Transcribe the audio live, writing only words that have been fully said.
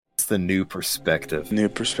the new perspective. New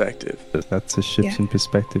perspective. That's a shift in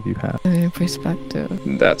perspective you have. A new perspective.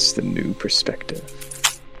 That's the new perspective.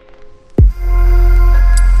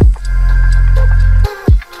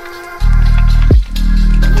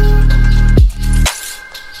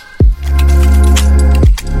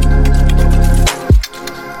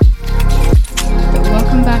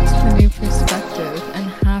 Welcome back to the new perspective and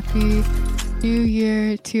happy New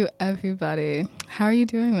Year to everybody. How are you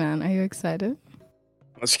doing, man? Are you excited?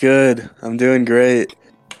 What's good? I'm doing great.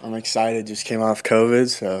 I'm excited. Just came off COVID,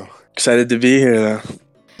 so excited to be here, though.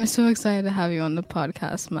 I'm so excited to have you on the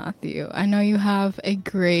podcast, Matthew. I know you have a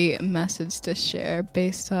great message to share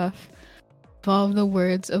based off of all of the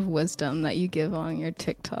words of wisdom that you give on your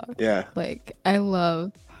TikTok. Yeah. Like, I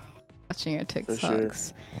love watching your TikToks.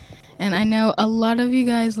 sure. And I know a lot of you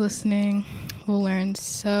guys listening will learn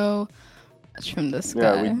so much from this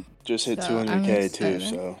guy. Yeah, we just hit So, I'm 200K too, excited.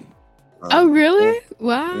 so. Oh, really? Yeah.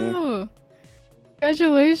 Wow.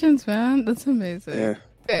 Congratulations, man. That's amazing. Yeah.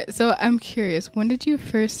 Okay, so I'm curious, when did you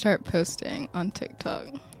first start posting on TikTok?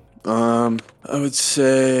 I would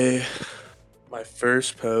say my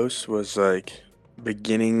first post was like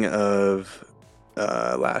beginning of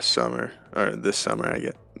last summer, or this summer,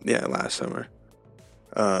 last summer.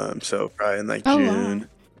 So probably in like Oh, wow. June.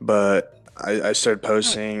 But I started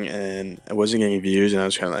posting and I wasn't getting views, and I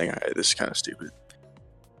was kind of like, all right, this is kind of stupid.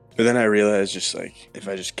 But then I realized just like if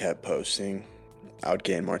I just kept posting, I would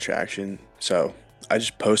gain more traction. So I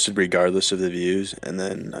just posted regardless of the views, and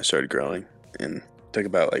then I started growing, and it took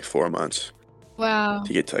about like 4 months Wow.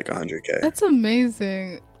 to get to like 100K. That's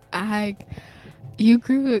amazing. You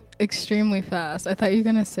grew extremely fast. I thought you were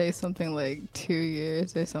going to say something like 2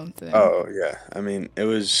 years or something. Oh yeah, I mean I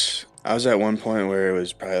was at one point where it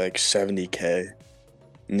was probably like 70K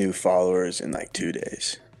new followers in like 2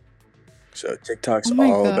 days. So TikTok's Oh my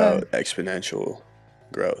all God. about exponential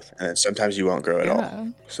growth, and sometimes you won't grow at all. Yeah.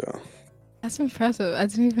 So That's impressive. I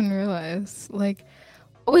didn't even realize. Like,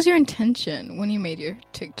 what was your intention when you made your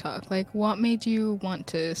TikTok? Like, what made you want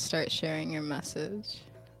to start sharing your message?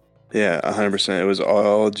 yeah, 100%. It was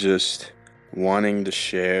all just wanting to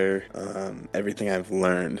share everything I've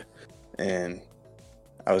learned, and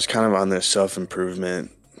I was kind of on this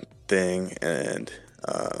self-improvement thing, and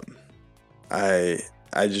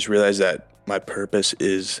I just realized that my purpose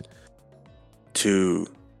is to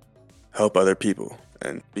help other people,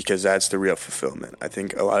 and because that's the real fulfillment. I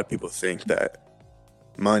think a lot of people think that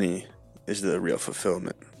money is the real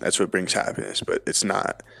fulfillment. That's what brings happiness, but it's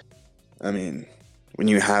not. I mean, when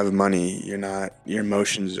you have money, your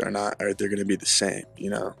emotions are they're going to be the same, you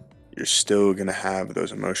know? You're still going to have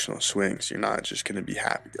those emotional swings. You're not just going to be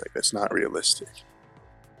happy. Like, that's not realistic.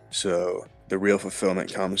 So the real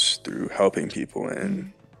fulfillment comes through helping people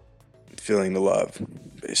and feeling the love,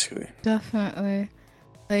 basically. Definitely.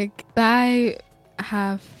 Like, I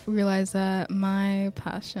have realized that my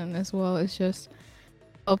passion as well is just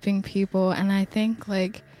helping people. And I think,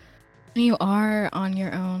 like, when you are on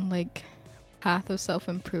your own, like, path of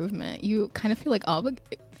self-improvement, you kind of feel like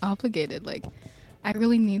obligated. Like, I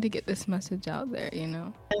really need to get this message out there, you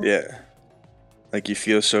know? Yeah. Like, you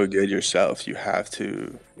feel so good yourself. You have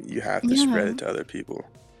to spread it to other people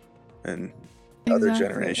and other Exactly.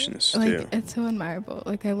 generations Like, too. it's so admirable.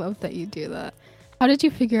 Like, I love that you do that. How did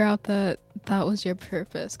you figure out that that was your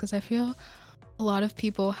purpose? Because I feel a lot of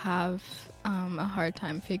people have a hard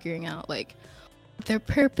time figuring out, like, what their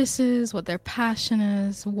purpose is, what their passion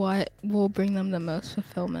is, what will bring them the most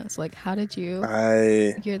fulfillment. So, like, how did you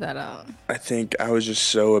figure that out? I think I was just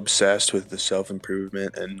so obsessed with the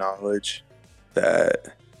self-improvement and knowledge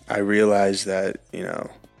that I realized that, you know,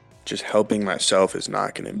 just helping myself is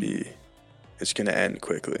not going to be, it's going to end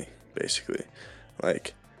quickly, basically.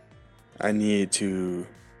 Like, I need to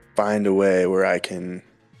find a way where I can,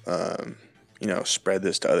 spread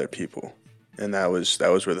this to other people. And that was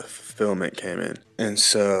where the fulfillment came in. And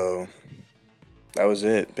so that was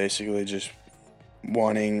it, basically just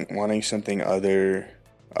wanting something other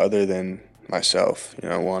than myself, you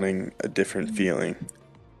know, wanting a different feeling.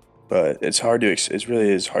 But it really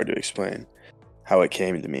is hard to explain how it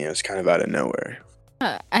came to me. It was kind of out of nowhere.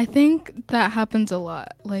 I think that happens a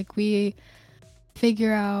lot. Like, we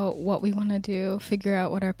figure out what we want to do, figure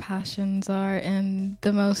out what our passions are in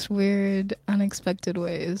the most weird, unexpected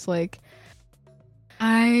ways. Like,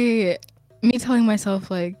 me telling myself,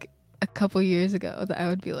 like, a couple years ago that I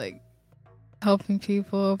would be, like, helping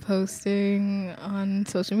people, posting on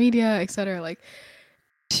social media, etc. Like,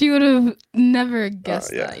 she would have never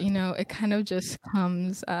guessed that, you know? It kind of just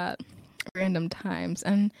comes at random times.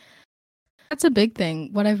 And that's a big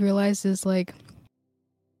thing. What I've realized is, like,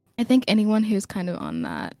 I think anyone who's kind of on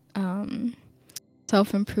that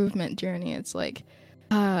self-improvement journey, it's like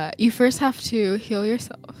you first have to heal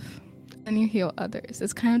yourself and you heal others.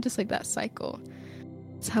 It's kind of just like that cycle.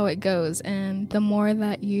 It's how it goes. And the more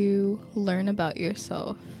that you learn about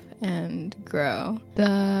yourself and grow,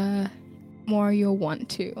 the more you'll want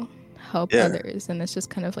to help others. And it's just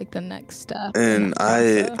kind of like the next step. And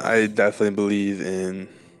I definitely believe in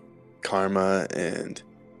karma, and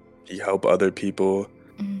if you help other people,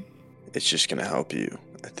 it's just going to help you,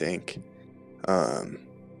 I think.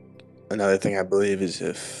 Another thing I believe is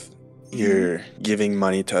if you're giving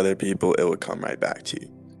money to other people, it will come right back to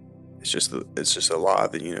you. It's just a law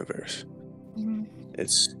of the universe.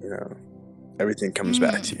 It's, everything comes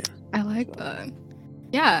back to you. I like that.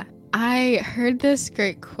 Yeah, I heard this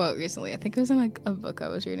great quote recently. I think it was in like a book I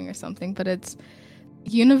was reading or something, but it's,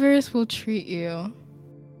 universe will treat you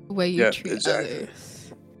the way you treat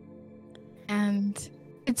others. And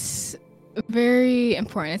it's very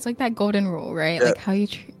important. It's like that golden rule, right? Like how you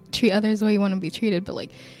treat others the way you want to be treated, but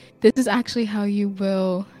like this is actually how you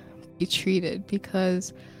will be treated,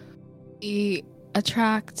 because we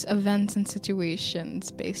attract events and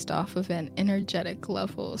situations based off of an energetic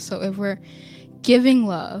level. So if we're giving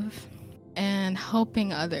love and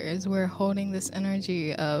helping others, we're holding this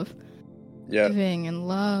energy of giving and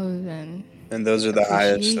love, and those are the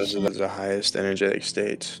highest. Those are the highest energetic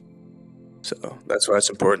states. So that's why it's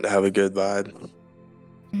important to have a good vibe.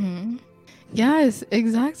 Yes,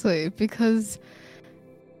 exactly. Because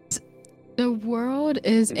the world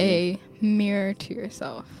is a mirror to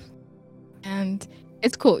yourself. And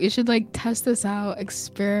it's cool. You should like test this out,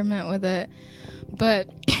 experiment with it. But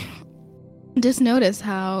just notice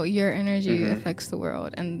how your energy affects the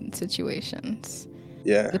world and situations.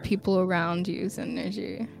 Yeah. The people around you's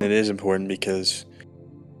energy. It is important because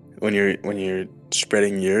when you're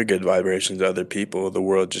spreading your good vibrations to other people, the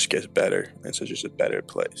world just gets better. It's just a better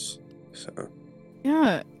place. So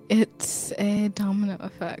yeah, it's a domino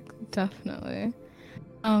effect, definitely.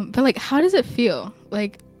 But like, how does it feel?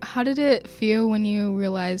 Like, how did it feel when you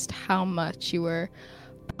realized how much you were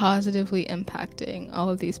positively impacting all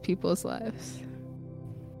of these people's lives?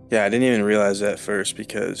 Yeah, I didn't even realize that at first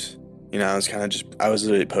because, I was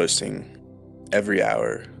literally posting every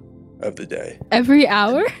hour of the day. Every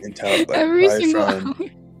hour? Until like every single hour?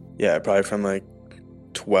 Yeah, probably from like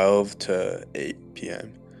 12 to 8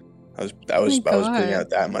 p.m. I was putting out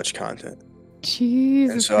that much content.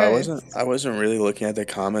 Jesus and so Christ. I wasn't really looking at the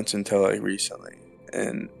comments until like recently.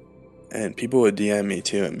 And people would DM me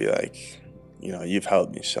too and be like, you've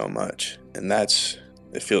helped me so much. And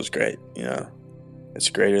it feels great, It's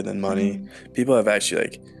greater than money. People have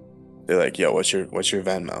actually they're like, yo, what's your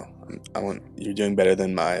Venmo? You're doing better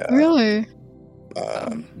than my really? I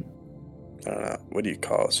don't know, what do you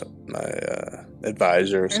call it? My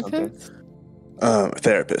advisor or something.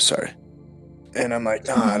 Therapist, sorry. And I'm like,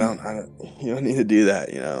 no, I don't, you don't need to do that,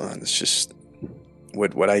 and it's just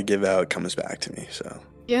what I give out comes back to me. So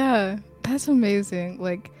yeah, that's amazing.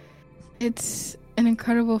 Like, it's an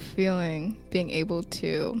incredible feeling being able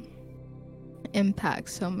to impact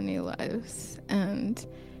so many lives, and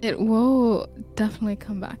it will definitely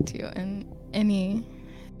come back to you in many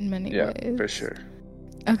ways. Yeah, for sure.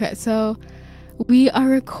 Okay, so we are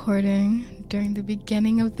recording during the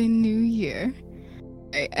beginning of the new year.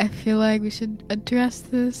 I feel like we should address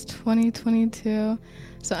this 2022.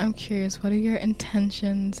 So I'm curious, what are your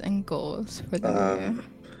intentions and goals for the year?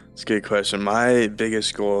 It's a good question. My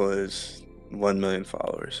biggest goal is 1 million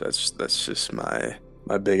followers. That's just my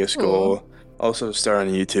biggest goal. Also start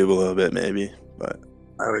on YouTube a little bit maybe, but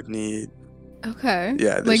I would need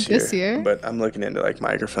this year. But I'm looking into like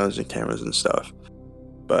microphones and cameras and stuff.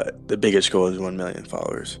 But the biggest goal is 1 million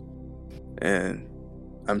followers. And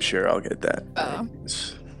I'm sure I'll get that. Oh.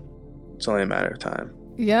 It's only a matter of time.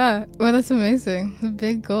 Yeah, well, that's amazing. The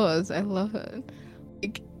big goals, I love it.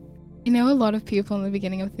 Like, a lot of people in the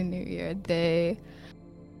beginning of the new year, they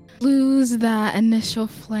lose that initial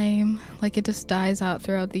flame. Like, it just dies out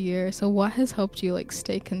throughout the year. So what has helped you like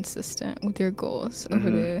stay consistent with your goals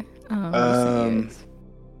over the recent years?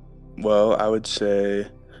 Well, I would say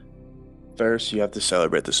first you have to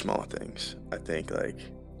celebrate the small things. I think like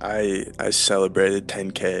I celebrated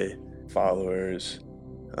 10K followers,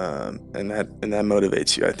 and that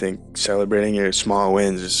motivates you. I think celebrating your small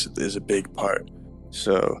wins is a big part.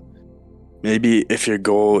 So maybe if your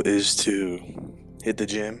goal is to hit the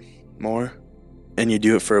gym more and you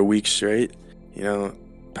do it for a week straight,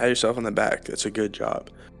 pat yourself on the back. That's a good job.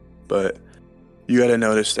 But you got to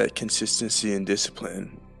notice that consistency and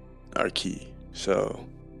discipline are key. So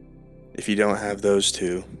if you don't have those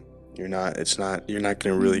two, you're not going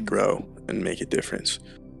to really grow and make a difference.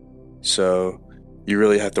 So you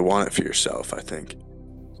really have to want it for yourself, I think.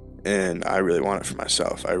 And I really want it for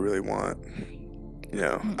myself. I really want,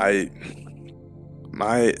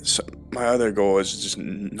 my other goal is just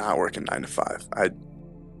not working 9 to 5.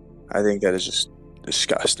 I think that is just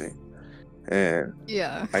disgusting, and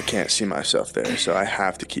Yeah. I can't see myself there, so I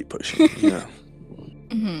have to keep pushing.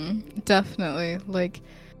 Definitely. Like,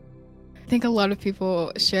 I think a lot of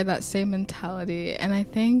people share that same mentality, and I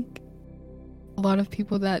think a lot of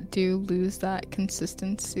people that do lose that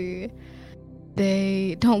consistency,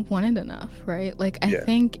 they don't want it enough, right? Like, I Yeah.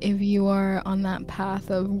 think if you are on that path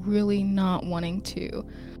of really not wanting to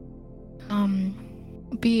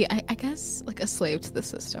be, I guess, like a slave to the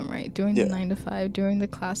system, right? Doing the Yeah. 9 to 5, doing the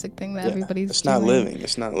classic thing that Yeah, everybody's it's doing. not living.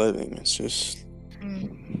 It's not living. It's just,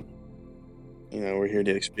 Mm. we're here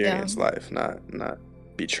to experience life, not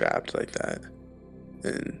be trapped like that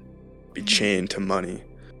and be chained to money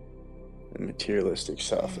and materialistic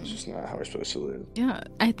stuff. It's just not how we're supposed to live. Yeah,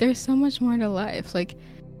 there's so much more to life. Like,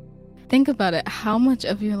 think about it. How much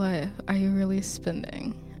of your life are you really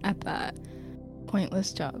spending at that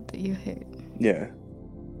pointless job that you hate? Yeah,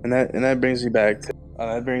 and that brings me back to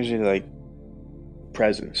like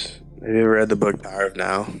presence. Have you ever read the book Power of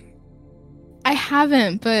Now? I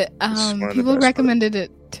haven't, but It's one of the people best recommended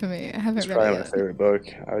it to me. I haven't It's read probably it my yet. favorite book,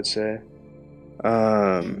 I would say.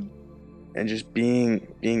 And just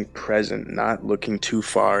being present, not looking too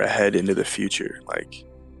far ahead into the future. Like,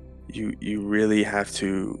 you really have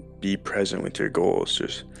to be present with your goals.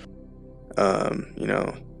 Just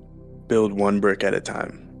build one brick at a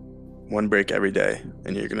time, one brick every day,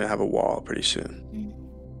 and you're gonna have a wall pretty soon.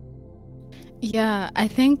 Yeah, I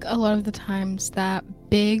think a lot of the times that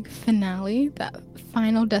big finale, that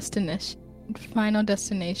final destination,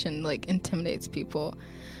 like intimidates people.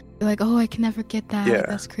 They're like, oh, I can never get that. Yeah.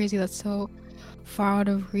 That's crazy. That's so far out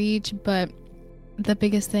of reach. But the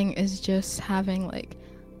biggest thing is just having, like,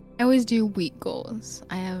 I always do week goals.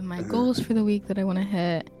 I have my goals for the week that I want to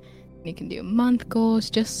hit. You can do month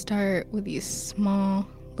goals. Just start with these small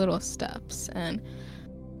little steps and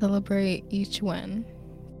celebrate each win,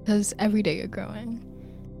 because every day you're growing.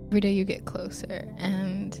 Every day you get closer,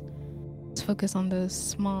 and let's focus on those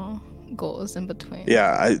small goals in between.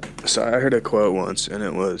 Yeah, I heard a quote once, and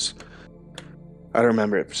it was, I don't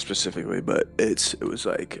remember it specifically, but it was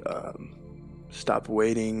like, stop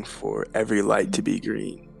waiting for every light to be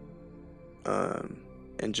green,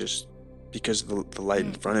 and just because the light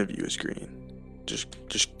in front of you is green,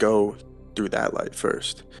 just go through that light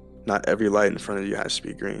first. Not every light in front of you has to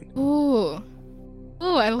be green. Ooh,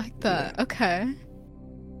 I like that. Yeah. Okay,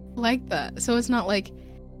 like that. So it's not like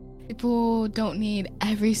people don't need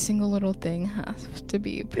every single little thing has to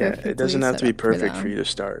be perfect. Yeah, it doesn't have to be perfect for you to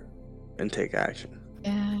start and take action.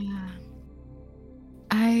 Yeah.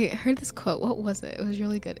 I heard this quote. What was it? It was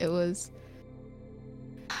really good. It was,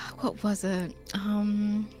 what was it? I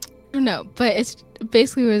don't know, but it's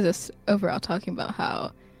basically was this overall talking about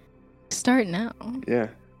how start now. Yeah.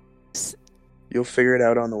 You'll figure it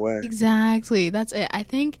out on the way. Exactly. That's it. I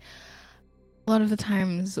think a lot of the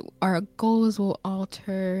times our goals will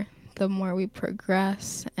alter the more we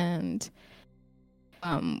progress, and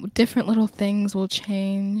different little things will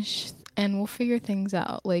change, and we'll figure things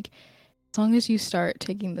out. Like, as long as you start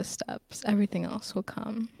taking the steps, everything else will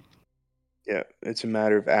come. Yeah, it's a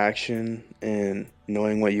matter of action and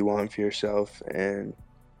knowing what you want for yourself and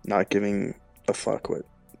not giving a fuck what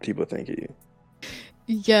people think of you.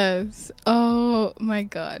 Yes. Oh my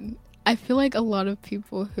god. I feel like a lot of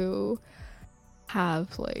people who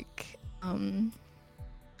have, like,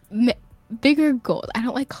 bigger goals, I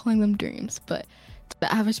don't like calling them dreams, but to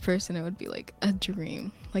the average person it would be like a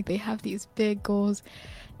dream. Like, they have these big goals,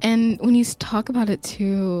 and when you talk about it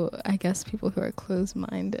to, I guess, people who are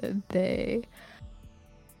closed-minded, they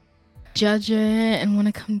judge it and want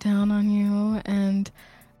to come down on you. And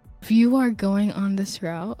if you are going on this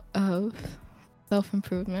route of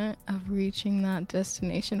self-improvement, of reaching that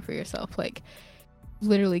destination for yourself, like,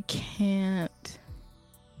 literally can't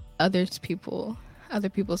other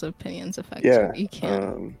people's opinions affect you. You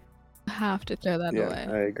can't. You have to throw that away.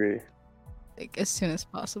 I agree. Like, as soon as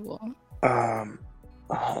possible. I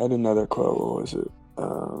had another quote. What was it?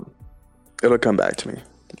 It'll come back to me.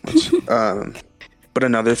 But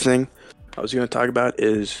another thing I was going to talk about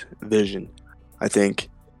is vision. I think,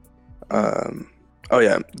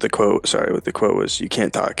 the quote was, you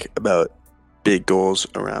can't talk about big goals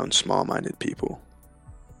around small-minded people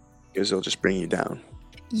because they'll just bring you down.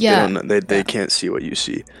 Yeah. They can't see what you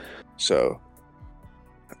see. So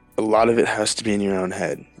a lot of it has to be in your own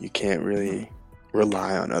head. You can't really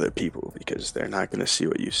rely on other people because they're not going to see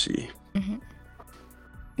what you see.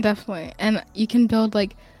 Definitely. And you can build,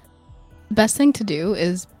 like, the best thing to do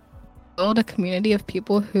is build a community of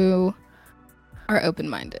people who are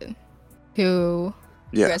open-minded, who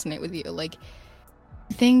resonate with you. Like,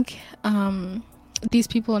 I think these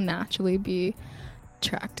people will naturally be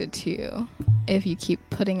attracted to you if you keep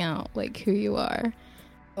putting out like who you are,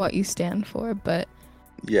 what you stand for. But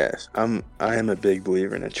yes, I am a big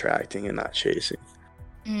believer in attracting and not chasing.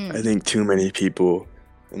 I think too many people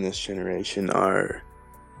in this generation are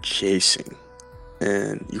chasing,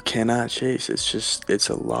 and you cannot chase. It's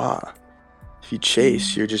a law. If you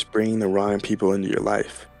chase, you're just bringing the wrong people into your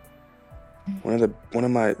life. One of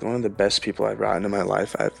the best people I've brought into my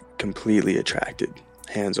life, I've completely attracted,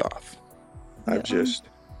 hands off. I've just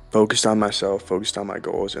focused on myself, focused on my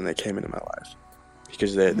goals, and they came into my life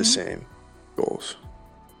because they had the same goals.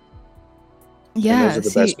 Yeah, and those are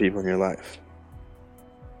the best people in your life.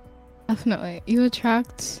 Definitely. You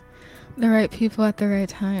attract the right people at the right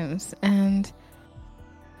times, and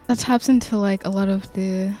that taps into like a lot of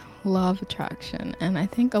the law of attraction. And I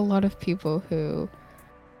think a lot of people who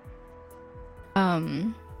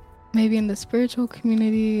maybe in the spiritual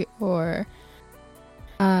community or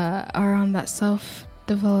are on that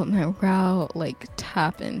self-development route, like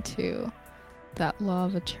tap into that law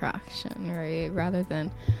of attraction, right? Rather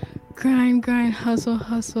than grind,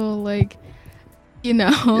 hustle, like, you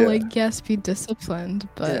know, like, yes, be disciplined,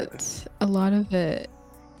 but a lot of it,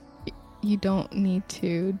 you don't need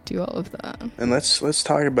to do all of that. And let's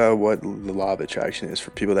talk about what the law of attraction is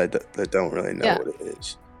for people that don't really know what it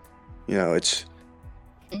is. You know, it's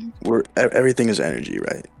everything is energy,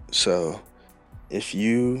 right? So if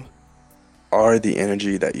you are the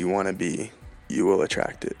energy that you want to be, you will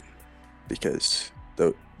attract it, because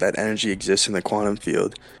that energy exists in the quantum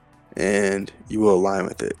field, and you will align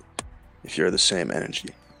with it if you're the same energy.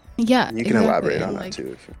 Yeah, and you can elaborate on that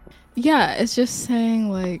too. Yeah, it's just saying,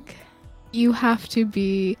 like, you have to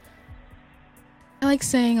be, I like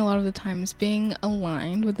saying a lot of the times, being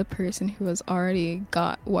aligned with the person who has already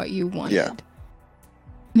got what you wanted. Yeah.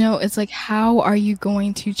 You know, it's like, how are you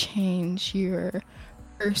going to change your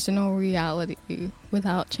personal reality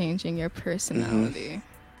without changing your personality?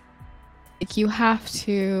 Like, you have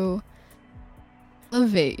to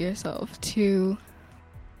elevate yourself to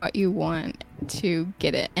what you want to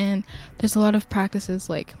get it. And there's a lot of practices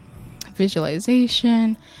like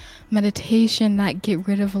visualization, meditation that get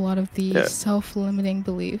rid of a lot of the self-limiting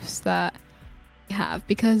beliefs that we have,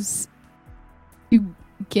 because to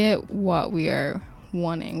get what we are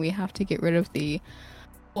wanting, we have to get rid of the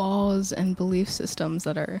walls and belief systems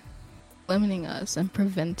that are limiting us and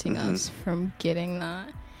preventing us from getting that.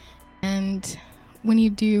 And when you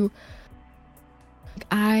do, like,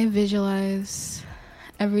 I visualize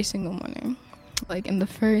every single morning, like in the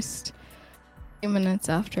first few minutes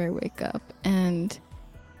after I wake up, and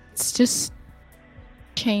it's just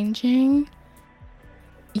changing.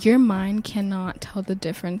 Your mind cannot tell the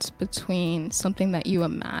difference between something that you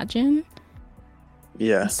imagine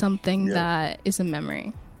and something that is a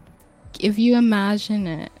memory. If you imagine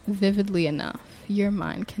it vividly enough, your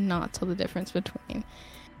mind cannot tell the difference between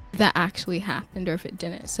if that actually happened or if it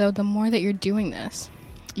didn't. So the more that you're doing this,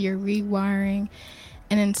 you're rewiring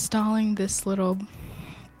and installing this little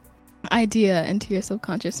idea into your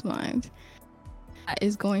subconscious mind that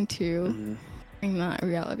is going to bring that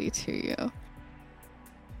reality to you.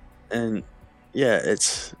 And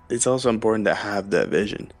it's also important to have that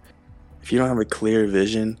vision. If you don't have a clear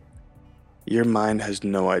vision, your mind has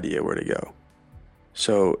no idea where to go.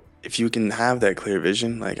 So if you can have that clear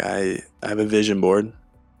vision, like I have a vision board.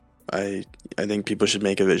 I think people should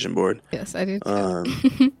make a vision board. Yes, I do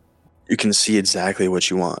too. You can see exactly what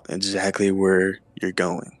you want, exactly where you're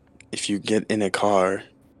going. If you get in a car,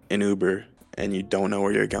 in Uber, and you don't know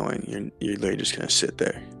where you're going, you're literally just gonna sit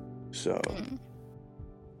there. So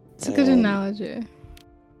it's a good analogy.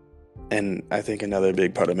 And I think another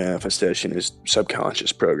big part of manifestation is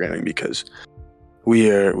subconscious programming, because we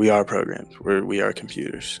are programmed. We are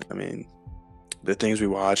computers. I mean, the things we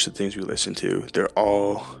watch, the things we listen to, they're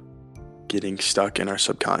all getting stuck in our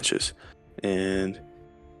subconscious, and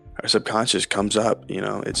our subconscious comes up. You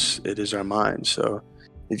know, it is our mind. So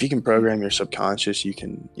if you can program your subconscious, you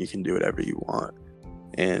can do whatever you want.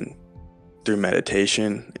 And through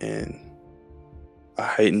meditation and a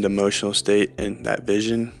heightened emotional state and that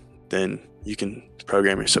vision, then you can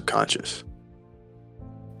program your subconscious.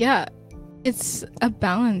 Yeah, it's a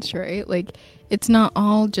balance, right? Like, it's not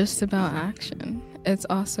all just about action. It's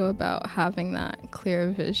also about having that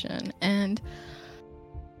clear vision. And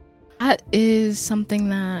that is something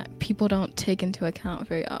that people don't take into account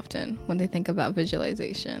very often when they think about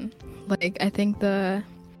visualization. Like, I think the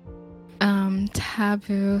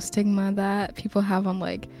taboo stigma that people have on,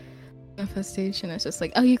 like, manifestation is just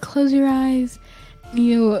like, oh, you close your eyes,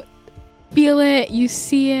 you feel it, you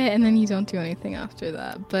see it, and then you don't do anything after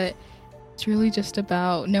that. But it's really just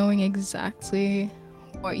about knowing exactly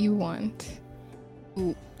what you want.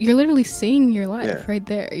 You're literally seeing your life right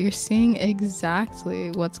there. You're seeing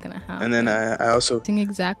exactly what's gonna happen. And then I also seeing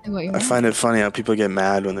exactly what you want. I find it funny how people get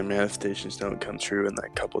mad when their manifestations don't come true in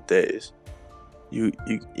like a couple days. You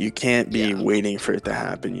can't be waiting for it to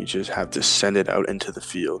happen. You just have to send it out into the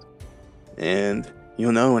field, and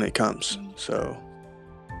you'll know when it comes. So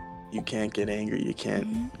you can't get angry. You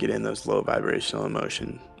can't get in those low vibrational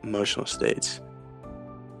emotional states.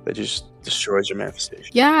 That just destroys your manifestation.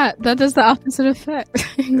 Yeah, that does the opposite effect.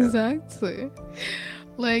 Exactly.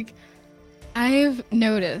 Like, I've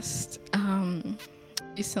noticed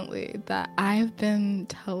recently that I've been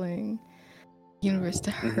telling the universe to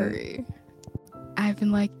hurry. I've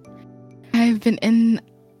been in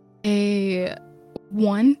a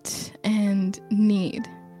want and need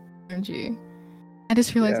energy. I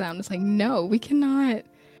just realized that I'm just like, no, we cannot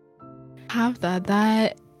have that.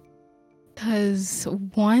 That because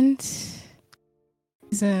want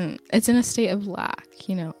it's in a state of lack,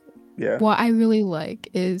 you know. Yeah. What I really like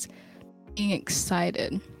is being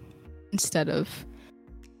excited instead of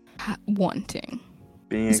wanting.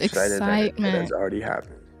 Being excited that it has already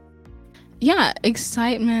happened. Yeah,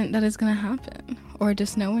 excitement that it's gonna happen, or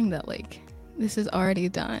just knowing that like this is already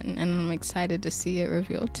done, and I'm excited to see it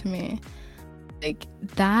revealed to me. Like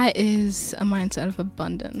that is a mindset of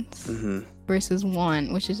abundance versus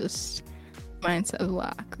want, which is just mindset of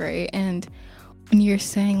lack, right? And when you're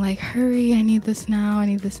saying like, hurry, I need this now,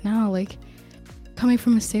 like coming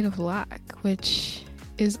from a state of lack, which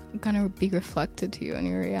is gonna be reflected to you in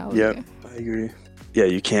your reality. Yep, I agree. Yeah,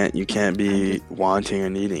 you can't be wanting or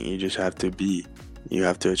needing. You just have to be. You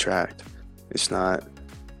have to attract. It's not.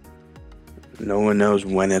 No one knows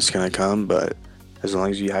when it's gonna come, but as long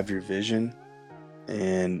as you have your vision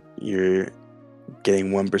and you're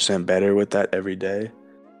getting 1% better with that every day,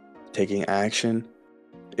 taking action,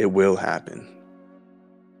 it will happen.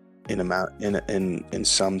 In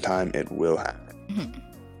some time, it will happen.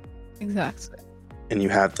 Exactly. And you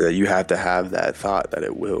have to have that thought that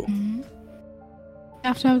it will. You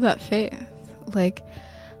have to have that faith. Like,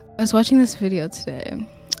 I was watching this video today.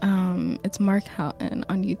 It's Mark Houghton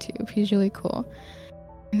on YouTube. He's really cool.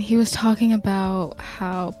 And he was talking about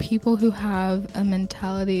how people who have a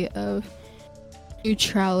mentality of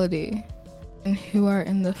neutrality and who are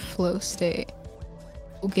in the flow state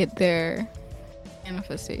will get their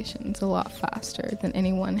manifestations a lot faster than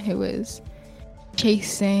anyone who is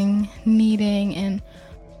chasing, needing, and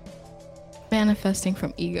manifesting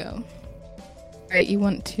from ego. Right? You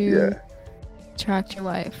want to attract your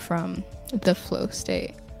life from the flow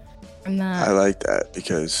state. From that. I like that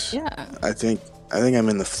because I think I'm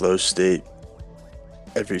in the flow state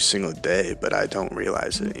every single day, but I don't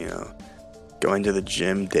realize it, you know. Going to the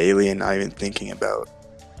gym daily and not even thinking about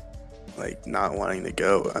like not wanting to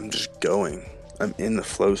go. I'm just going. I'm in the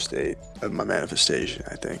flow state of my manifestation,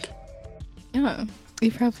 I think. Yeah,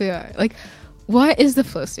 you probably are. Like, what is the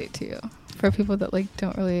flow state to you? For people that like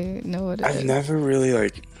don't really know what it is. I've never really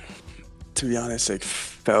like, to be honest, like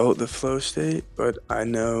felt the flow state, but I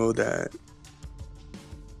know that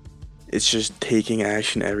it's just taking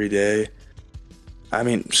action every day. I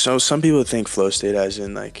mean, so some people think flow state as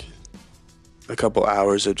in like a couple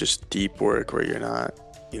hours of just deep work where you're not,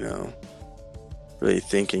 you know, really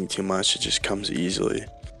thinking too much. It just comes easily.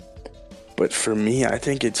 But for me, I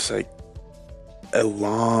think it's like a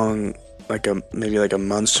long, maybe like a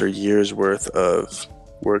month's or year's worth of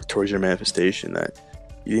work towards your manifestation that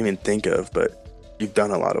you didn't even think of, but you've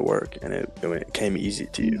done a lot of work and it came easy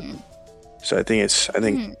to you. So I think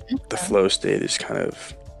the flow state is kind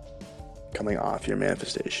of coming off your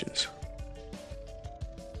manifestations.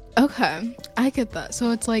 Okay, I get that.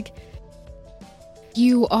 So it's like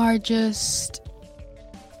you are just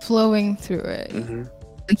flowing through it.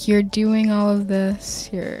 Like you're doing all of this.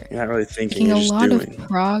 You're not really thinking. Making you're a lot doing. of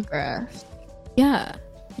progress. Yeah,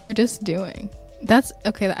 you're just doing. That's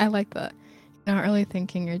okay. I like that. You're not really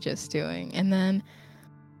thinking. You're just doing. And then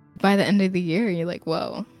by the end of the year, you're like,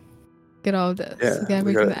 whoa. Get all of this. Look at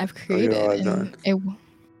everything that I've created.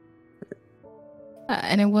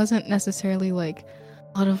 And it wasn't necessarily like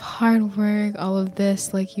a lot of hard work, all of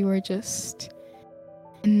this. Like you were just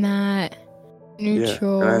in that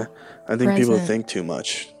neutral. Yeah, I think people think too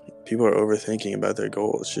much. People are overthinking about their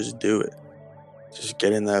goals. Just do it. Just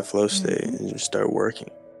get in that flow state and just start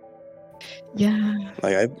working. Yeah.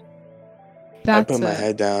 Like I put my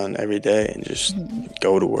head down every day and just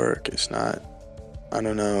go to work. It's not, I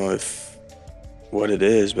don't know what it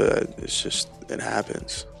is, but it's just, it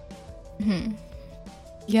happens. Mhm.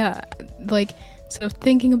 Yeah, like, so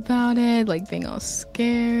thinking about it, like being all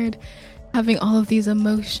scared, having all of these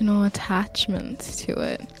emotional attachments to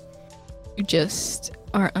it, you just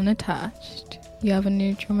are unattached. You have a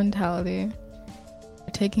neutral mentality.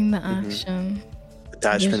 You're taking the action.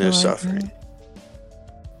 Attachment is visualizing. suffering.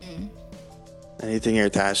 Anything you're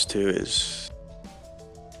attached to is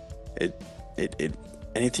it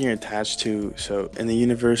anything you're attached to. So in the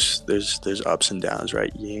universe, there's ups and downs,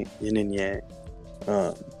 right? Yin and yang.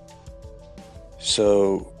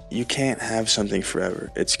 So you can't have something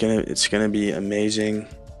forever. It's gonna be amazing,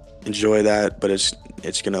 enjoy that, but it's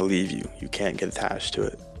gonna leave you. You can't get attached to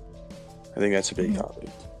it. I think that's a big topic.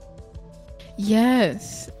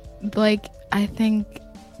 Yes, like I think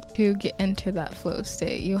to get into that flow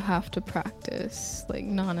state, you have to practice like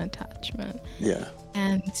non-attachment. Yeah.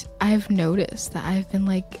 And I've noticed that I've been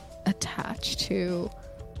like attached to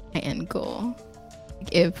my end goal.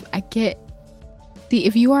 If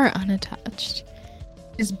you are unattached,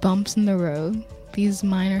 these bumps in the road, these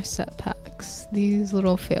minor setbacks, these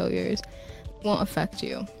little failures won't affect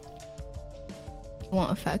you.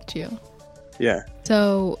 Won't affect you. Yeah.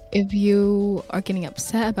 So if you are getting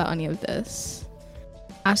upset about any of this,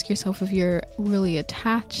 ask yourself if you're really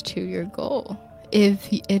attached to your goal. If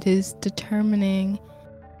it is determining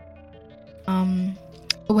the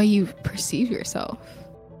way you perceive yourself.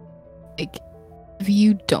 Like, if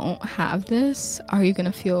you don't have this, are you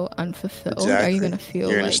gonna feel unfulfilled? Exactly. Are you gonna feel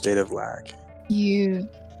you're in like a state of lack?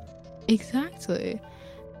 Exactly.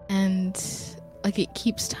 And like it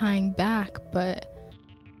keeps tying back, but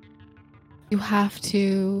you have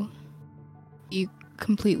to be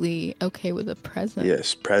completely okay with the present.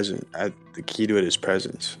 Yes, present. The key to it is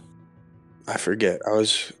presence. I forget. I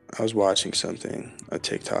was watching something, a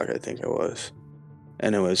TikTok, I think it was,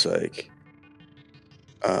 and it was like,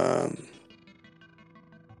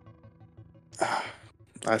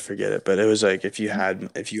 I forget it, but it was like if you have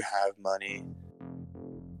money,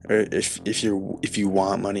 or if you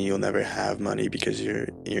want money, you'll never have money because you're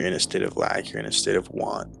in a state of lack. You're in a state of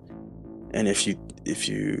want, and if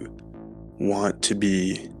you want to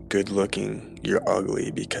be good looking, you're ugly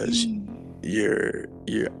because you're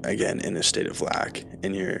again in a state of lack,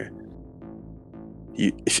 and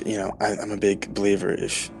I'm a big believer.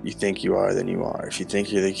 If you think you are, then you are. If you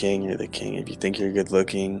think you're the king, you're the king. If you think you're good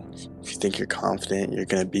looking, if you think you're confident, you're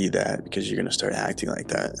gonna be that because you're gonna start acting like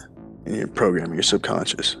that, and you're programming your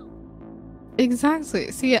subconscious.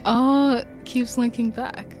 Exactly. See, it all keeps linking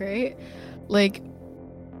back, right? Like,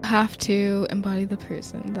 you have to embody the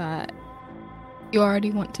person that you already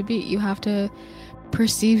want to be. You have to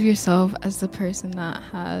perceive yourself as the person that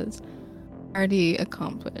has already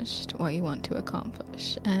accomplished what you want to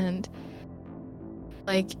accomplish. And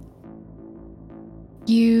like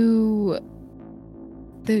your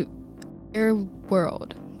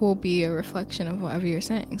world will be a reflection of whatever you're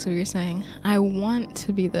saying. So you're saying, I want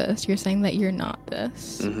to be this. You're saying that you're not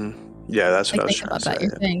this. Yeah, that's what I was think trying to about that. say.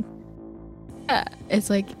 You're saying, yeah, it's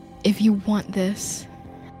like, if you want this,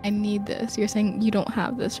 I need this. You're saying you don't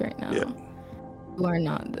have this right now. Yeah. You are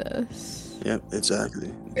not this. Yep, exactly.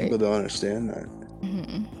 Right. People don't understand that.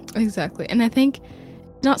 Exactly. And I think,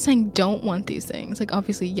 not saying don't want these things. Like,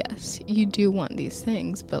 obviously, yes, you do want these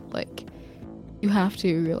things, but like, you have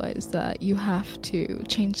to realize that you have to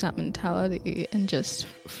change that mentality and just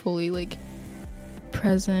fully like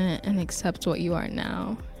present and accept what you are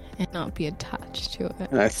now and not be attached to it.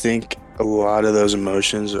 And I think a lot of those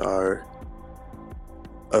emotions are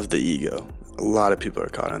of the ego. A lot of people are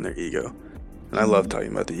caught on their ego. And I love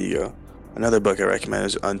talking about the ego. Another book I recommend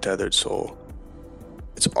is Untethered Soul.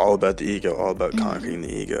 It's all about the ego, all about conquering the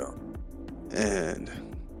ego. And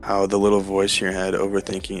how the little voice in your head,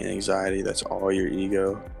 overthinking and anxiety, that's all your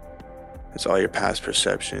ego. That's all your past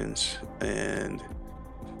perceptions. And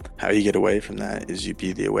how you get away from that is you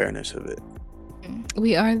be the awareness of it.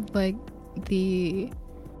 We are like the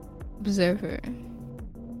observer.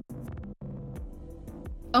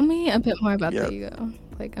 Tell me a bit more about the ego.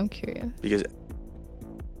 Like, I'm curious.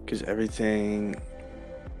 Because everything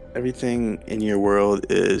in your world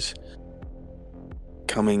is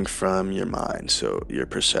coming from your mind. So your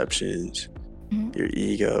perceptions, your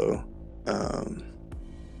ego,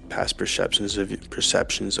 past perceptions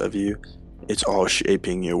of you, it's all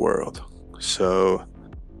shaping your world. So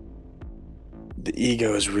the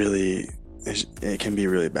ego it can be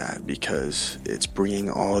really bad because it's bringing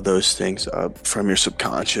all of those things up from your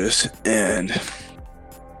subconscious, and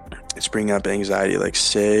it's bringing up anxiety. Like,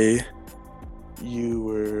 say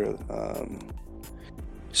you're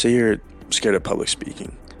scared of public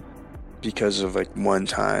speaking because of like one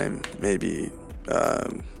time maybe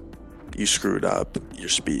you screwed up your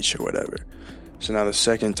speech or whatever. So now the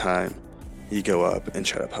second time you go up and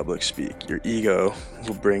try to public speak, your ego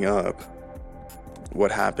will bring up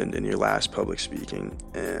what happened in your last public speaking.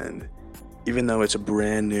 And even though it's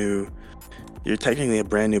you're technically a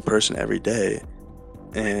brand new person every day.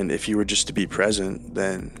 And if you were just to be present,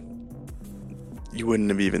 then you wouldn't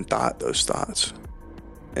have even thought those thoughts.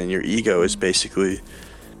 And your ego is basically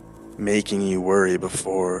making you worry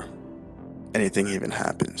before anything even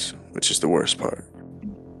happens, which is the worst part.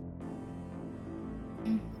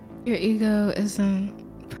 Your ego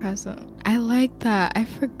isn't present. I like that. I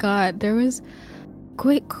forgot. There was a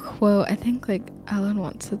great quote. I think like Alan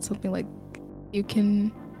once said something like, you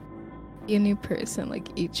can be a new person like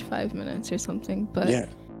each 5 minutes or something, but Yeah.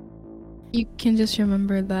 you can just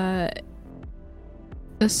remember that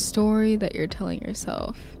the story that you're telling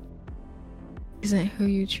yourself isn't who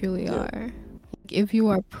you truly Yeah. are. Like, if you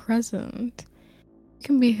are present, you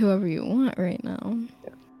can be whoever you want right now.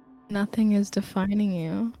 Yeah. Nothing is defining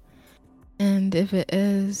you. And if it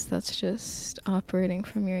is, that's just operating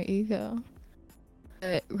from your ego.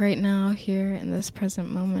 But right now, here in this present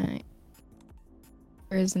moment,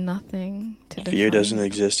 there is nothing to define. Fear doesn't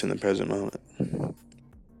exist in the present moment.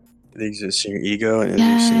 It exists in your ego and it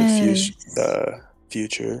exists in the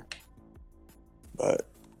future. But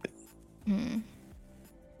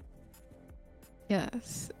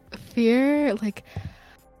Yes. Fear, like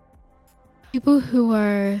people who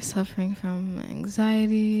are suffering from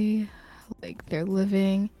anxiety, like they're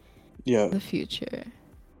living yeah, the future,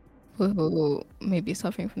 who may be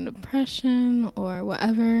suffering from depression or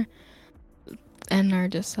whatever, and are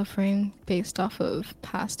just suffering based off of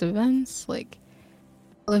past events, like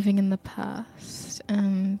living in the past,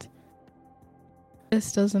 and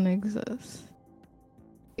this doesn't exist.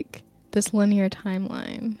 Like this linear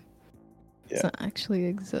timeline doesn't actually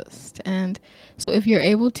exist. And so if you're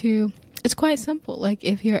able to, it's quite simple. Like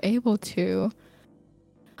if you're able to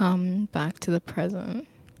come back to the present.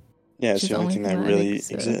 yeah, it's the only thing that really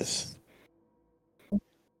exists.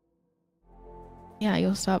 Yeah,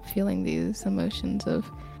 you'll stop feeling these emotions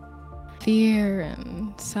of fear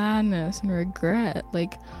and sadness and regret.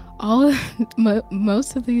 Like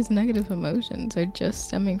most of these negative emotions are just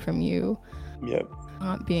stemming from you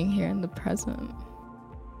not being here in the present.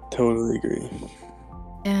 Totally agree.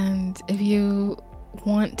 And if you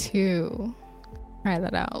want to try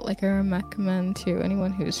that out, like I recommend to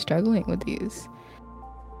anyone who's struggling with these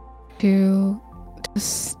to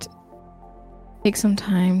just take some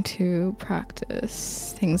time to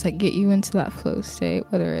practice things that get you into that flow state,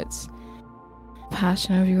 whether it's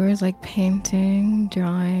passion of yours like painting,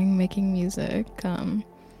 drawing, making music,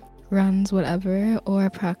 runs, whatever, or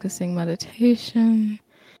practicing meditation,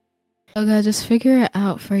 yoga. Just figure it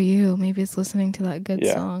out for you. Maybe it's listening to that good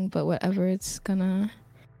song, but whatever, it's gonna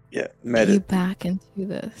get you back into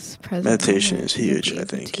this present meditation moment. is huge, I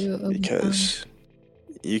think, because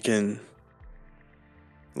you can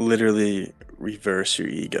literally reverse your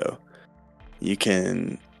ego. You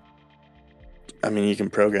can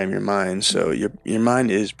program your mind, so your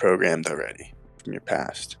mind is programmed already from your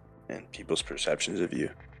past and people's perceptions of you.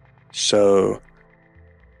 So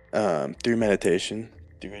through meditation,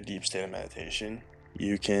 through a deep state of meditation,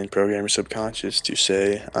 you can program your subconscious to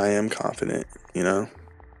say, I am confident,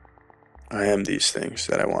 I am these things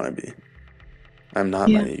that I want to be. I'm not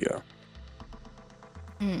my ego.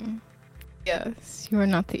 Yes, you are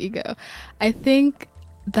not the ego. I think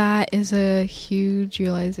that is a huge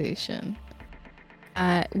realization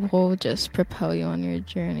that will just propel you on your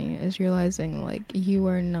journey, is realizing like you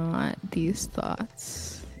are not these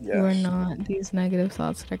thoughts. Yes. You are not these negative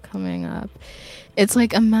thoughts that are coming up. It's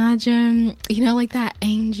like, imagine, like that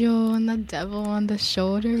angel and the devil on the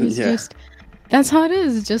shoulders. Just that's how it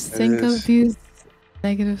is. Just think of these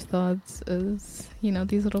negative thoughts as,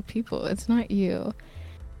 these little people. It's not you.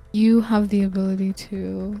 You have the ability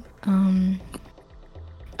to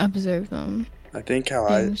observe them. I think how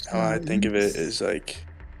I think of it is like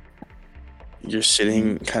you're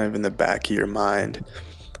sitting kind of in the back of your mind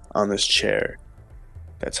on this chair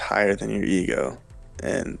that's higher than your ego,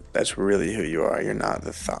 and that's really who you are. You're not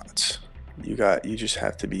the thoughts. You just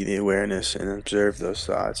have to be the awareness and observe those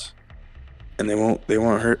thoughts, and they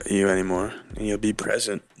won't hurt you anymore, and you'll be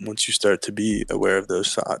present once you start to be aware of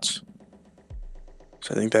those thoughts.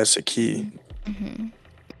 So I think that's the key. Mm-hmm.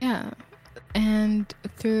 Yeah. And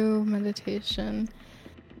through meditation,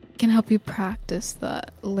 it can help you practice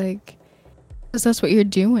that. Like, because that's what you're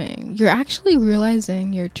doing. You're actually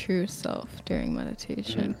realizing your true self during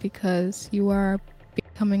meditation, because you are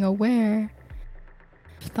becoming aware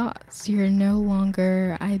of thoughts. You're no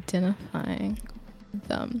longer identifying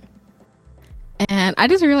them. And I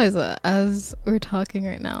just realized that as we're talking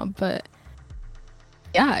right now, but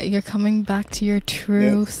yeah, you're coming back to your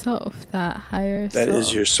true self, that higher That self.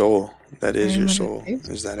 is your soul. That is during your soul,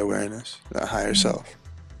 meditation. is that awareness, that higher Mhm. self.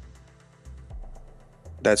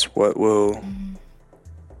 That's what will Mhm.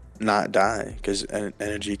 not die, because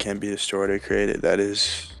energy can be destroyed or created. That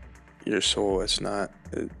is your soul. It's not,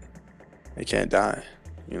 it can't die,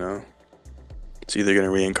 you know? It's either going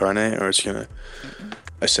to reincarnate or it's going to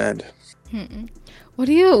ascend. Mhm. What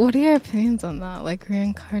are your opinions on that? Like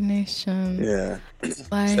reincarnation, Yeah.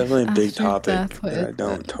 It's life definitely a big after topic death. What that is I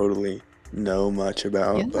don't it? totally know much Yeah.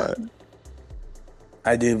 about, but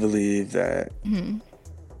I do believe that Mhm.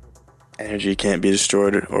 energy can't be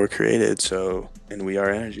destroyed or created, and we are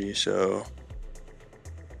energy, so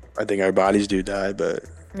I think our bodies do die, but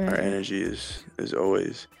our Right. energy is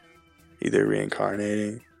always either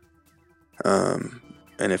reincarnating, um,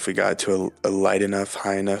 and if we got to a light enough,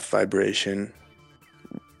 high enough vibration,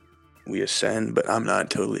 we ascend, but I'm not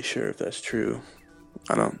totally sure if that's true.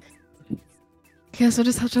 I don't. Guess we'll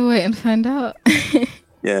just have to wait and find out.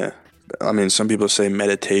 Yeah, I mean, some people say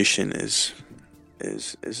meditation is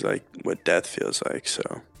like what death feels like. So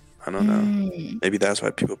I don't know. Mm. Maybe that's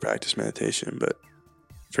why people practice meditation. But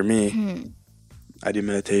for me, Mhm. I do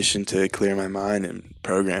meditation to clear my mind and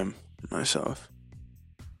program myself.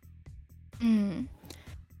 Mm.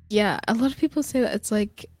 Yeah, a lot of people say that it's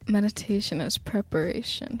like meditation is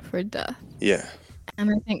preparation for death. Yeah, And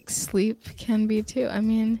I think sleep can be too. I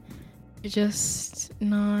mean, you're just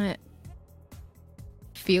not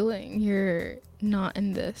feeling, you're not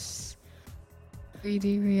in this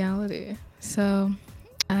 3D reality. So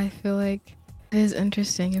I feel like it is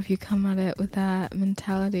interesting if you come at it with that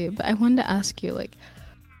mentality. But I wanted to ask you, like,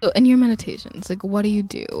 so in your meditations, like, what do you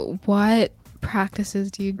do? What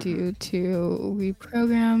practices do you do to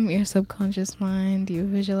reprogram your subconscious mind? Do you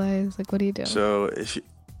visualize? Like, what do you do? So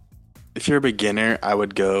if you're a beginner, I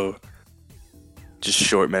would go just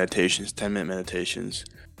short meditations, 10-minute meditations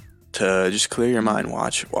to just clear your mind.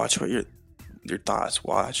 Watch what your thoughts.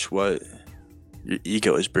 Watch what your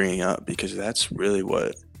ego is bringing up, because that's really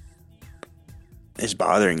what is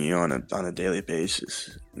bothering you on a daily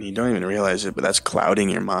basis. And you don't even realize it, but that's clouding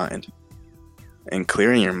your mind. And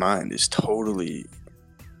clearing your mind is totally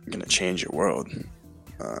gonna change your world.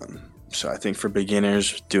 So I think for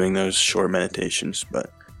beginners, doing those short meditations,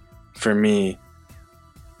 but for me,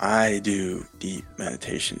 I do deep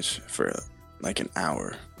meditations for like an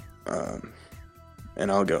hour,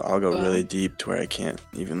 and I'll go really deep to where I can't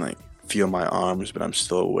even like feel my arms, but I'm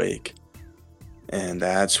still awake. And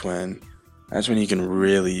that's when you can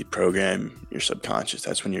really program your subconscious.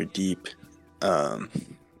 That's when you're deep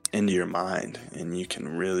into your mind, and you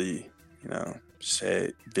can really,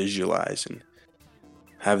 visualize and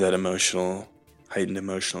have that heightened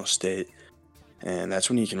emotional state. And that's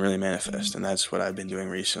when you can really manifest. And that's what I've been doing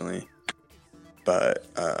recently. But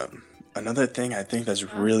another thing I think that's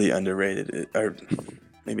really underrated, or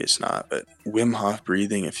maybe it's not, but Wim Hof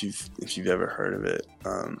breathing. If you've ever heard of it,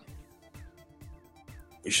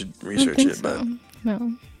 you should research I don't think it. so. But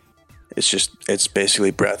No. it's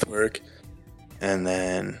basically breath work, and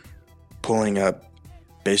then pulling up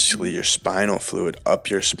basically your spinal fluid up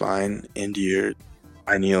your spine into your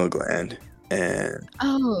pineal gland. And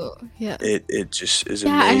Oh, yeah. it just is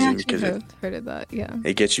Yeah, I amazing actually because have heard of that. Yeah.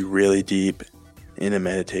 it gets you really deep into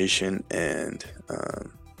meditation and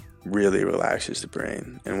really relaxes the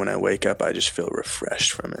brain. And when I wake up, I just feel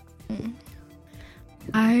refreshed from it.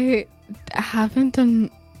 I haven't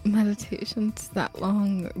done meditations that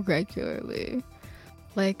long regularly.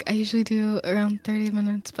 Like, I usually do around 30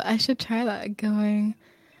 minutes, but I should try that, going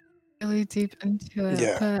really deep into it.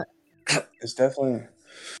 Yeah. But It's definitely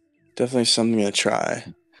something to try.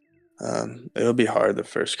 It'll be hard the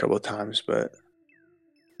first couple of times, but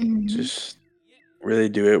just really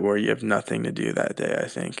do it where you have nothing to do that day, I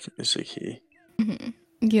think, is the key.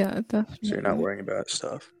 Yeah, definitely. So you're not worrying about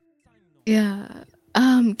stuff. Yeah.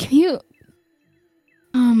 Can you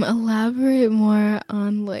elaborate more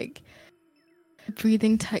on like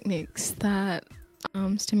breathing techniques that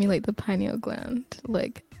stimulate the pineal gland?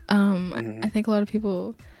 Like I think a lot of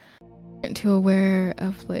people aren't too aware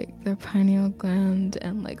of like their pineal gland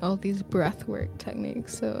and like all these breath work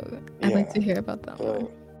techniques. So I'd like to hear about that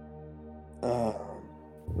more.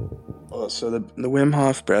 So the Wim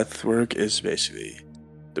Hof breath work is basically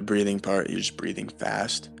the breathing part. You're just breathing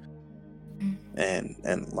fast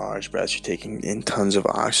and large breaths. You're taking in tons of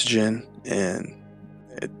oxygen, and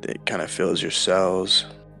it kind of fills your cells.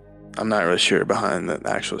 I'm not really sure behind the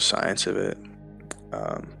actual science of it,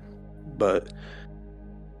 but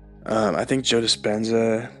I think Joe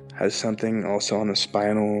Dispenza has something also on the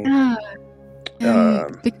spinal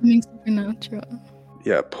And becoming supernatural.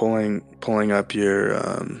 Yeah, pulling up your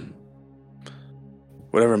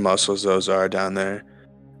whatever muscles those are down there,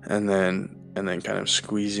 and then kind of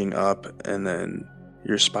squeezing up, and then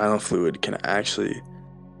your spinal fluid can actually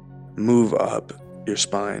move up your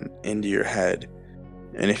spine into your head.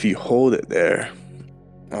 And if you hold it there,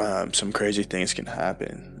 some crazy things can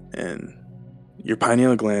happen. And your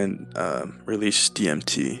pineal gland releases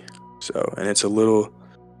DMT. So, and it's a little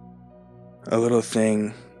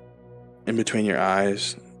thing in between your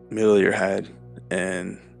eyes, middle of your head,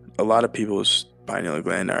 and a lot of people's pineal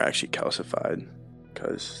gland are actually calcified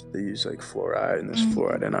because they use like fluoride, and there's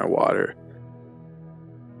fluoride in our water.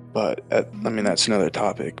 But that's another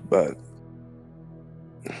topic. But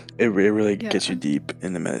it really gets you deep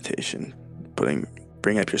into meditation.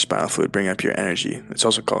 Bring up your spinal fluid, bring up your energy. It's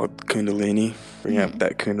also called Kundalini. Bring up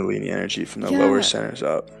that Kundalini energy from the lower centers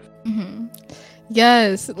up. Mm-hmm.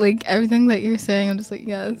 Yes, like everything that you're saying, I'm just like,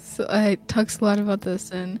 yes. I talks a lot about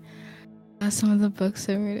this in some of the books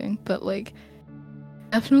I'm reading, but like,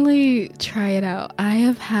 definitely try it out. I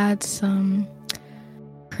have had some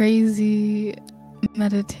crazy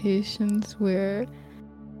meditations where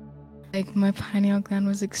like my pineal gland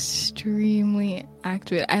was extremely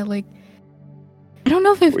activated. I don't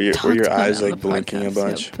know if I've talked were your about eyes it on like the blinking a podcast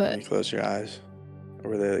bunch yet, but when you close your eyes?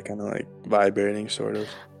 Or were they like, kind of like vibrating, sort of?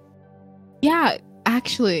 yeah,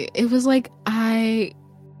 actually, it was like the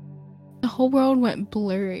whole world went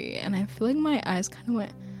blurry, and I feel like my eyes kind of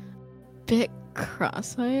went a bit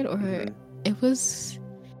cross-eyed, or it was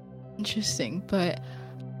interesting, but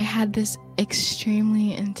I had this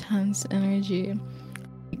extremely intense energy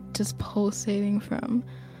just pulsating from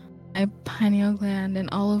my pineal gland and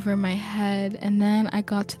all over my head. And then I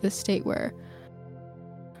got to the state where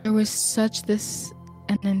there was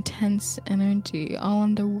an intense energy all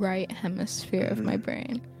in the right hemisphere of my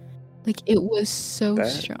brain. Like, it was so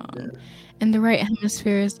strong. And the right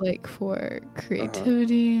hemisphere is like for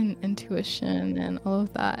creativity and intuition and all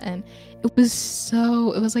of that. And it was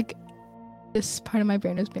like this part of my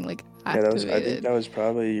brain was being like activated. I think that was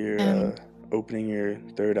probably your opening your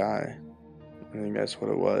third eye. I think that's what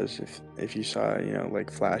it was. If you saw,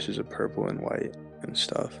 like flashes of purple and white and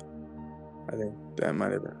stuff, I think that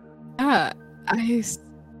might have been. Yeah,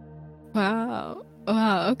 wow,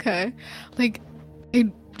 okay. Like,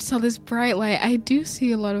 I saw this bright light. I do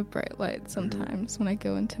see a lot of bright lights sometimes when I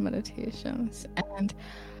go into meditations, and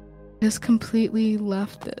just completely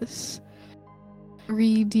left this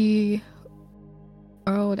 3D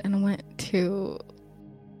world and went to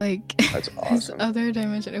like That's awesome. this other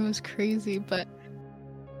dimension. It was crazy, but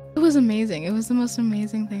it was amazing. It was the most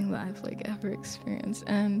amazing thing that I've like ever experienced,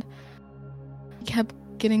 and I kept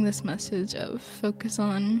getting this message of focus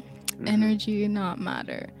on energy, not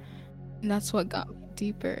matter. And that's what got me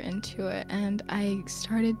deeper into it. And I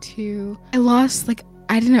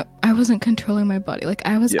wasn't controlling my body. Like,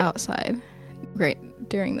 I was outside right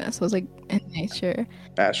during this. I was like in nature.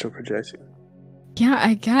 Astral projecting. Yeah,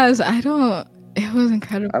 I guess. It was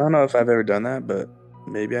incredible. I don't know if I've ever done that, but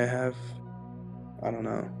maybe I have. I don't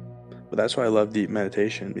know. But that's why I love deep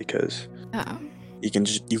meditation, because you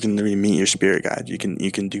can really meet your spirit guide. You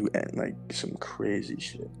can do like some crazy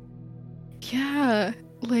shit. Yeah,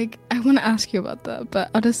 like, I want to ask you about that, but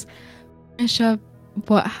I'll just finish up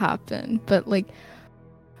what happened. But like,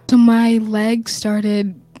 so my legs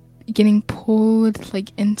started getting pulled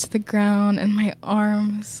like into the ground, and my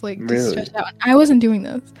arms like just stretched out. I wasn't doing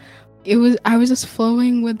this. I was just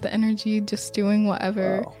flowing with the energy, just doing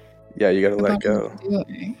whatever. Wow. Yeah, you gotta let go.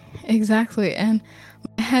 Exactly. And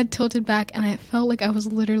my head tilted back, and I felt like I was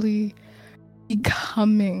literally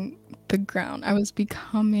becoming the ground. I was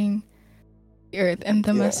becoming the earth. And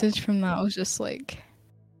the message from that was just like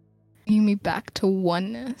bringing me back to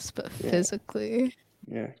oneness, but physically.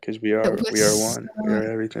 Yeah, because we are one. We are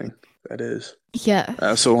everything. That is. Yeah. I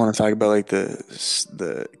also want to talk about like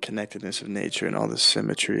the connectedness of nature and all the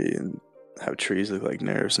symmetry and how trees look like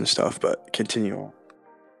nerves and stuff. But continue on.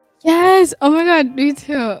 Yes. Oh my God. Me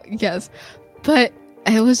too. Yes. But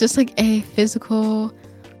it was just like a physical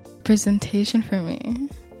presentation for me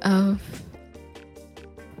of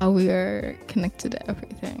how we are connected to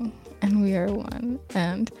everything, and we are one.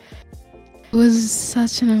 And it was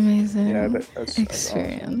such an amazing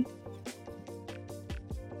experience. Awesome.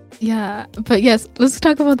 Yeah, but yes, let's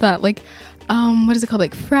talk about that. Like, what is it called?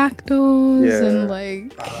 Like fractals and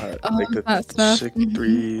like all like of that stuff.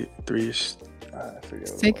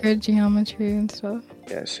 Sacred geometry and stuff.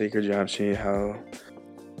 Yeah, sacred geometry. How,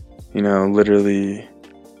 literally,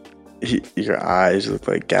 your eyes look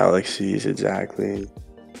like galaxies. Exactly.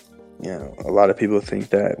 A lot of people think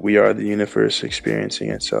that we are the universe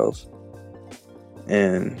experiencing itself.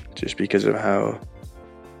 And just because of how,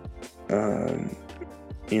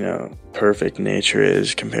 perfect nature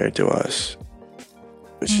is compared to us,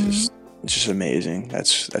 it's just amazing.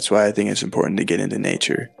 That's why I think it's important to get into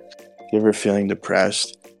nature. If you're ever feeling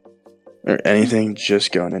depressed or anything,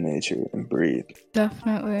 just go into nature and breathe.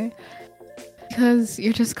 Definitely. Because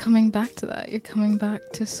you're just coming back to that. You're coming back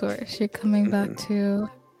to source. You're coming back to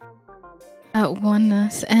that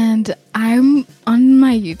oneness. And I'm on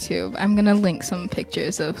my YouTube. I'm going to link some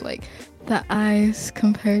pictures of like the eyes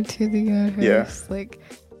compared to the universe. Like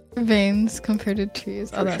veins compared to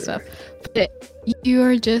trees, all that stuff. But you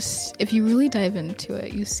are just, if you really dive into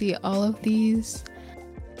it, you see all of these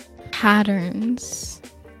patterns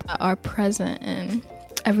that are present in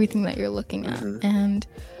everything that you're looking at. And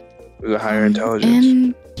the higher intelligence.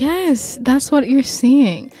 And yes, that's what you're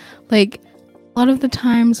seeing. Like, a lot of the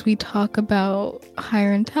times we talk about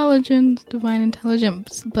higher intelligence, divine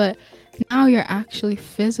intelligence, but now you're actually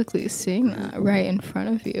physically seeing that right in front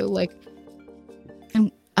of you. Like,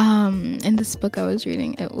 and in this book I was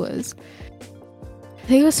reading, I think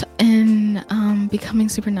it was in Becoming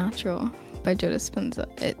Supernatural by Joe Dispenza.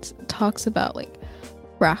 It talks about like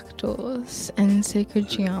fractals and sacred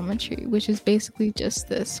geometry, which is basically just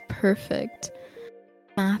this perfect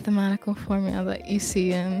mathematical formula that you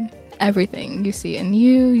see in everything. You see in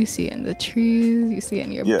you see it in the trees, you see it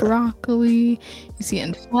in your broccoli, you see it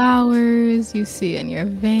in flowers, you see it in your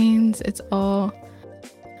veins. It's all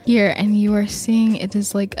here, and you are seeing it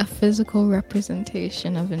is like a physical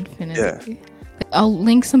representation of infinity. I'll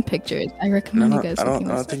link some pictures. I recommend you guys looking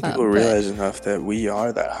this up. I don't think people realize enough that we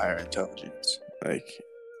are that higher intelligence. Like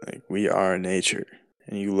we are nature,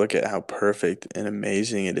 and you look at how perfect and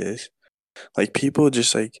amazing it is. Like people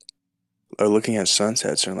just like are looking at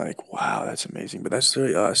sunsets and like, wow, that's amazing. But that's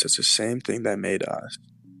really us. It's the same thing that made us.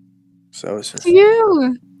 So it's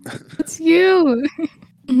you. It's you.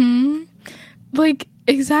 Like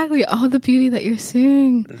exactly all the beauty that you're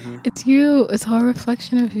seeing. It's you. It's all a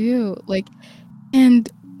reflection of you. Like, and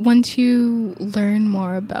once you learn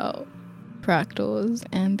more about fractals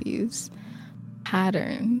and these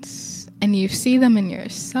patterns and you see them in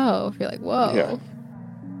yourself, you're like, whoa,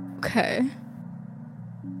 okay,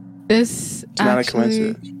 this it's not a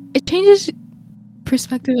coincidence. It changes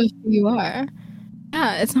perspective of who you are.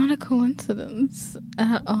 It's not a coincidence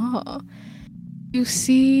at all. You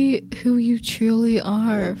see who you truly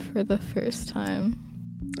are for the first time.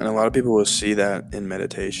 And a lot of people will see that in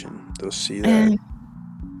meditation. They'll see that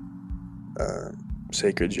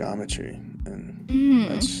sacred geometry,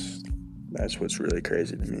 and that's what's really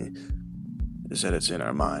crazy to me, is that it's in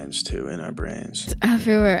our minds too, in our brains. It's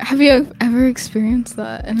everywhere. Have you ever experienced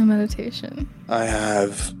that in a meditation? I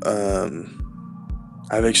have.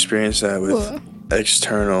 I've experienced that with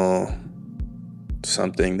external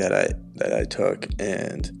something that I took,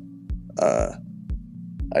 and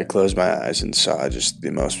I closed my eyes and saw just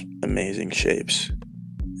the most amazing shapes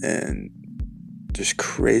and just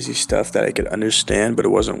crazy stuff that I could understand, but it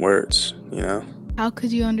wasn't words, you know? How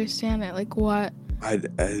could you understand it? Like what? I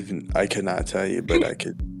could not tell you, but I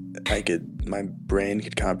could, my brain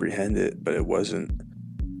could comprehend it, but it wasn't.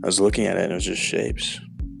 I was looking at it and it was just shapes,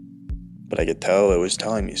 but I could tell it was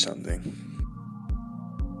telling me something.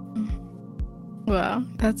 Wow,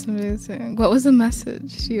 that's amazing. What was the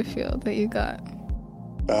message you feel that you got?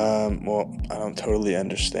 Well, I don't totally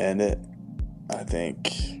understand it, I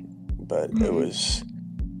think, but it was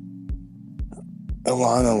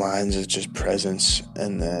along the lines of just presence,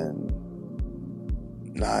 and then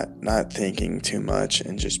not thinking too much,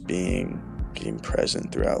 and just being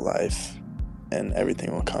present throughout life, and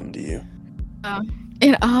everything will come to you.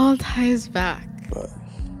 It all ties back. But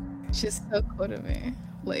It's just so cool to me.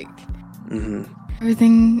 Like,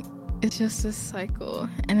 everything is just a cycle,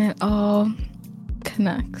 and it all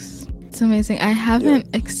connects. It's amazing. I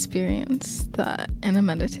haven't experienced that in a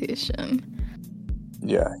meditation.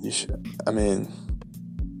 Yeah, you should. I mean,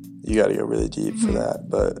 you got to go really deep for that,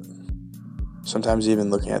 but sometimes even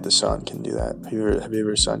looking at the sun can do that. Have you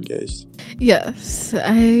ever sun gazed? Yes,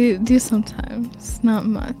 I do sometimes. Not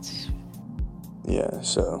much. Yeah,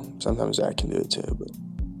 so sometimes that can do it too. But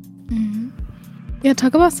yeah,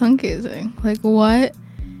 talk about sun gazing. Like, what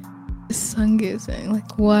is sun gazing?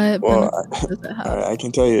 Like, what benefits does it have? I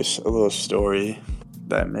can tell you a little story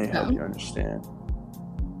that may help you understand.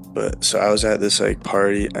 But so I was at this like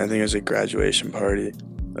party. I think it was a graduation party.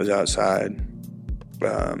 I was outside,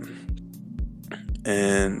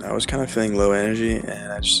 and I was kind of feeling low energy,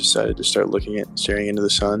 and I just decided to start staring into the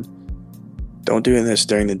sun. Don't do this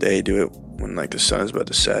during the day. Do it when like the sun is about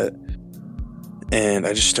to set. And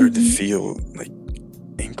I just started to feel like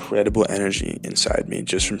incredible energy inside me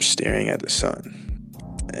just from staring at the sun.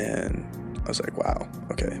 and I was like, wow,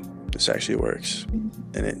 okay, this actually works.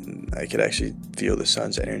 And I could actually feel the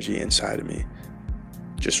sun's energy inside of me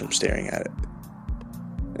just from staring at it.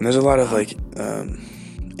 And there's a lot of like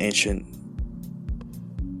ancient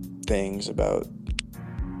things about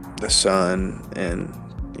the sun and,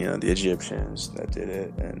 you know, the Egyptians that did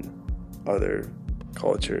it and other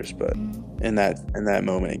cultures, but in that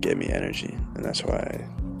moment it gave me energy, and that's why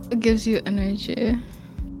It gives you energy.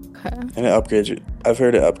 Okay. and it upgrades I've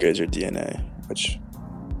heard it upgrades your DNA, which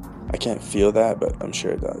I can't feel that, but I'm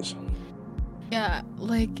sure it does. Yeah,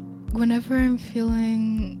 like whenever I'm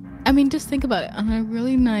feeling, I mean, just think about it. On a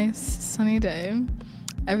really nice sunny day,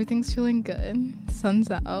 everything's feeling good, sun's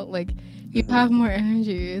out, like you have more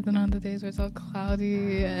energy than on the days where it's all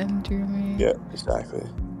cloudy and dreamy. Yeah, exactly.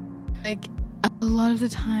 Like a lot of the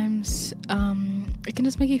times, it can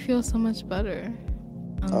just make you feel so much better.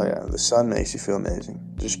 Oh yeah, the sun makes you feel amazing.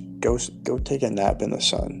 Just go take a nap in the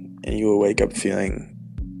sun, and you will wake up feeling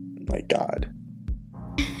like God.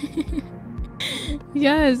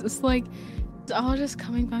 Yes, it's like it's all just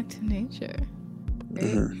coming back to nature. Right?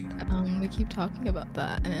 Mm-hmm. We keep talking about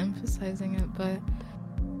that and emphasizing it, but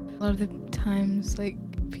a lot of the times, like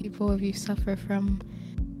people, if you suffer from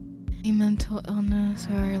a mental illness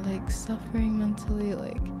or like suffering mentally,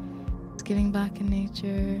 like just getting back in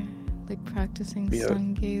nature, like practicing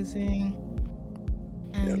sun gazing,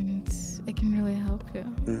 and it can really help you.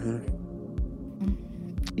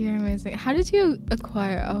 You're amazing. How did you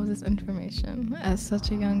acquire all of this information at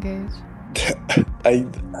such a young age?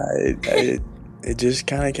 It just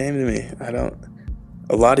kind of came to me.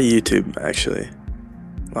 A lot of YouTube, actually.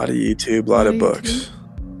 A lot of YouTube, a lot of books.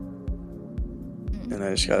 And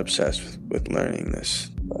I just got obsessed with learning this.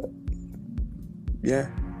 But yeah,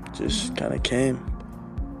 just kind of came.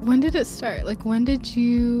 When did it start? Like, when did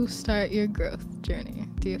you start your growth journey,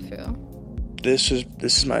 do you feel? This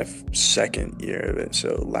is my second year of it.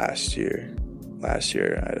 So last year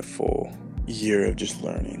I had a full year of just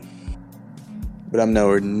learning. But I'm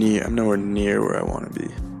nowhere near where I want to be.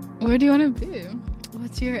 Where do you want to be?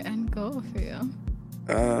 What's your end goal for you?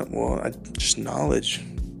 Just knowledge.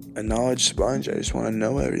 A knowledge sponge. I just want to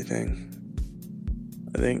know everything.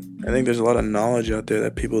 I think there's a lot of knowledge out there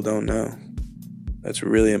that people don't know. That's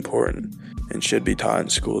really important and should be taught in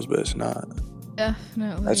schools, but it's not.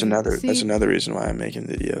 Definitely. That's another reason why I'm making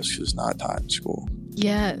videos, because it's not taught in school.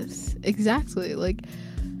 Yes, exactly. Like,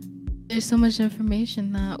 there's so much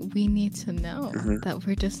information that we need to know that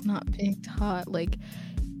we're just not being taught. Like,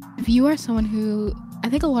 if you are someone who, I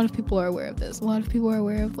think a lot of people are aware of this. A lot of people are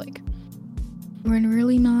aware of, like, we're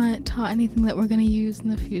really not taught anything that we're going to use in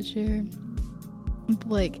the future.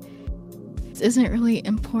 Like, this isn't really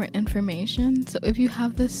important information. So if you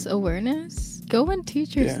have this awareness, go and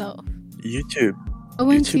teach yourself. YouTube.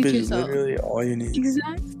 YouTube is literally all you need.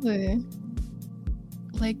 Exactly.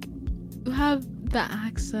 Like, you have the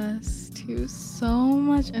access to so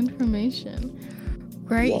much information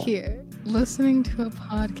right here. Listening to a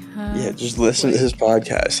podcast. Yeah, just listen to this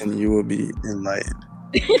podcast and you will be enlightened.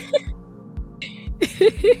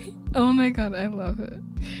 Oh my god, I love it.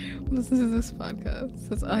 Listen to this podcast.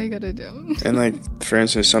 That's all you gotta do. And like, for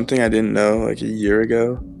instance, something I didn't know like a year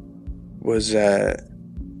ago was that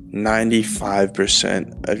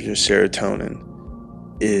 95% of your serotonin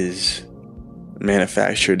is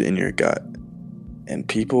manufactured in your gut. And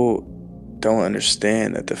people don't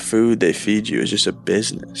understand that the food they feed you is just a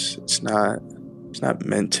business. It's not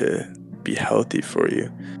meant to be healthy for you.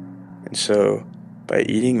 And so by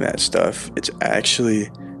eating that stuff, it's actually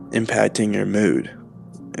impacting your mood.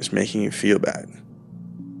 It's making you feel bad.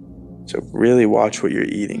 So really watch what you're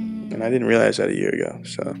eating. And I didn't realize that a year ago.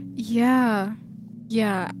 So yeah,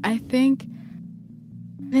 I think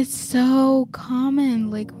it's so common.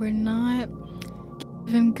 Like, we're not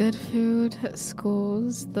given good food at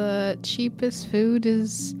schools. The cheapest food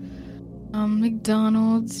is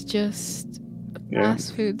McDonald's, just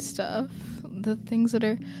fast food stuff. The things that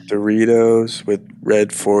are Doritos with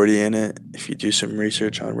Red 40 in it. If you do some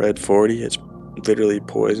research on Red 40, it's literally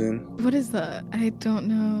poison. What is that? I don't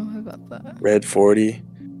know about that. Red 40,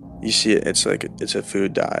 you see it. It's like it's a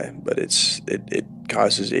food dye, but it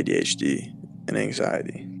causes ADHD and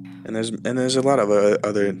anxiety. And there's a lot of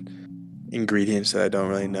other ingredients that I don't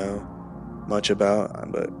really know much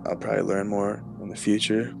about, but I'll probably learn more in the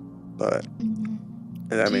future. But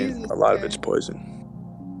I mean, a lot of it's poison.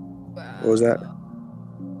 Wow. What was that?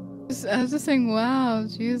 I was just saying, wow,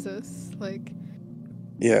 Jesus, like.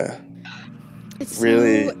 Yeah. It's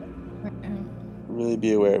really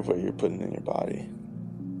be aware of what you're putting in your body.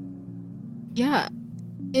 Yeah,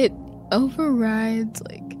 it overrides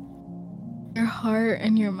like your heart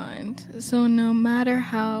and your mind. So no matter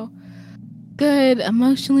how good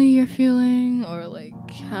emotionally you're feeling, or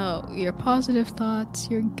like how your positive thoughts,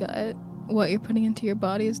 your gut, what you're putting into your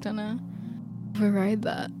body is gonna override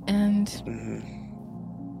that. And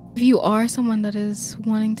if you are someone that is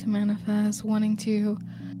wanting to manifest, wanting to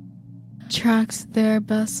attract their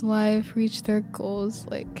best life, reach their goals,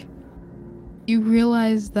 like, you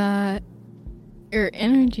realize that your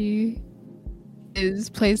energy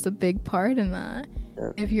plays a big part in that.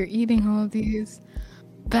 If you're eating all of these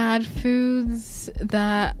bad foods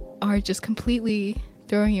that are just completely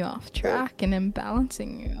throwing you off track and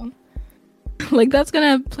imbalancing you, like, that's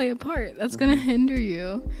gonna play a part. That's gonna hinder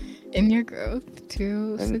you in your growth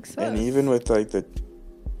to success. And even with like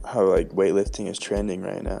how like weightlifting is trending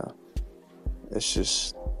right now, it's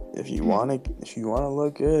just, if you wanna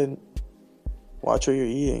look good, watch what you're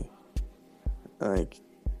eating. Like,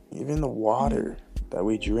 even the water that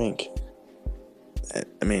we drink,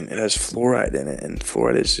 I mean, it has fluoride in it, and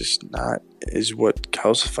fluoride is what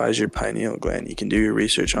calcifies your pineal gland. You can do your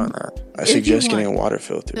research on that. I suggest getting a water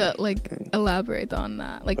filter. Elaborate on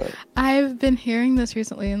that. Like, I've been hearing this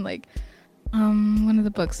recently in like one of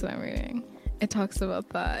the books that I'm reading. It talks about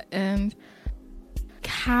that, and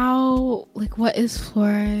how, like, what is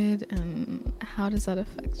fluoride and how does that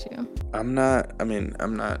affect you? I'm not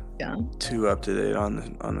too up to date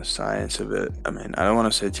on the science of it. I mean, I don't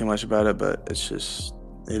want to say too much about it, but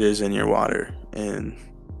it is in your water. And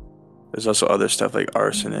there's also other stuff like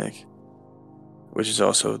arsenic, which is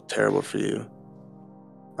also terrible for you.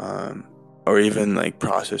 Or even like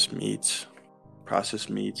processed meats. Processed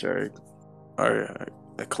meats are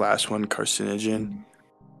a class 1 carcinogen,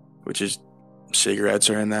 which is, cigarettes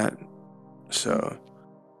are in that. So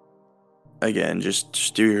again,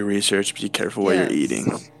 just do your research, be careful what you're eating,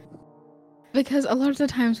 because a lot of the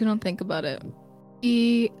times we don't think about it.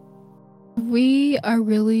 We are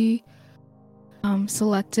really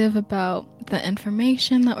selective about the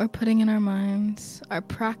information that we're putting in our minds, our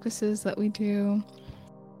practices that we do.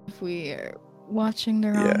 If we are watching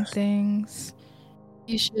the wrong things,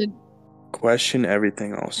 you should question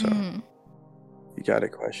everything. Also, you gotta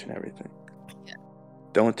question everything.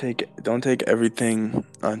 Don't take everything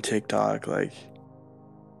on TikTok like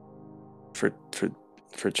for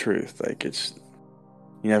truth. Like, it's,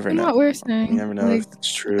 you never know. What we're saying, you never know, like, if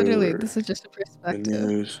it's true. Literally, this is just a perspective. The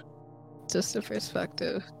news. Just a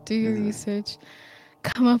perspective. Do your research.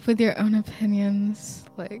 Come up with your own opinions.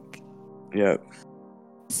 Like, yep.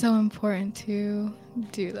 It's so important to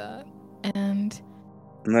do that. And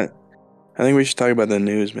I think we should talk about the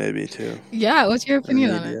news maybe too. Yeah, what's your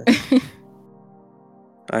opinion on it?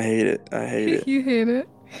 I hate it. You hate it?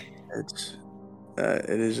 It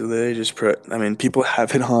is literally just people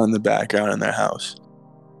have it on in the background in their house,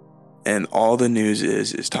 and all the news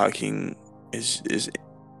is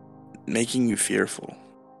making you fearful.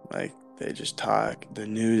 Like, they just talk. The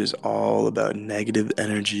news is all about negative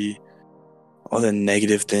energy, all the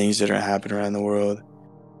negative things that are happening around the world,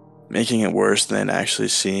 making it worse than it actually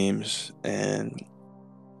seems, and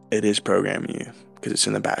it is programming you because it's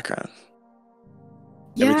in the background.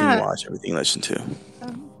 Everything you watch, everything you listen to.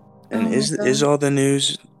 And is all the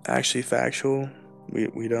news actually factual?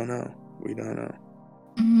 We don't know.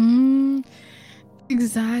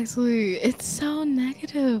 Exactly. It's so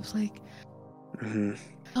negative. Like,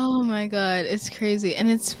 oh my god, it's crazy. And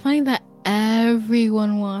it's funny that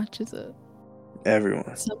everyone watches it.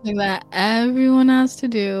 Everyone. Something that everyone has to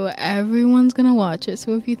do. Everyone's gonna watch it.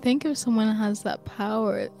 So if you think of someone has that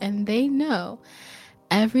power and they know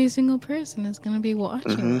every single person is gonna be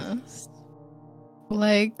watching this,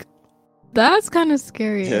 like, that's kind of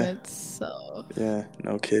scary in itself. Yeah,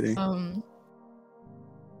 no kidding.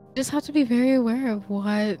 Just have to be very aware of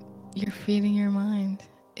what you're feeding your mind.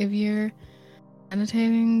 If you're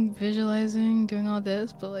meditating, visualizing, doing all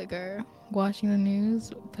this, but like are watching the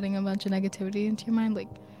news, putting a bunch of negativity into your mind, like,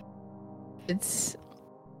 it's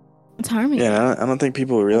harming. Yeah, I don't think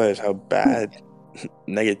people realize how bad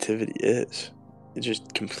negativity is. It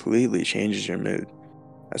just completely changes your mood.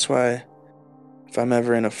 That's why if I'm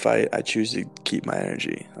ever in a fight, I choose to keep my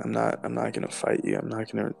energy. I'm not gonna fight you. I'm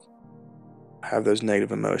not gonna have those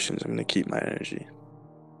negative emotions. I'm gonna keep my energy.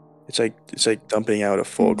 It's like dumping out a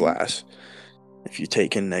full glass if you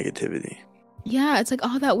take in negativity. Yeah, it's like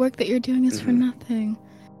all that work that you're doing is for nothing.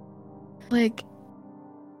 Like,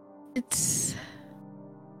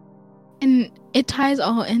 and it ties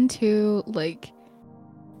all into like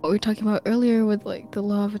what we were talking about earlier with like the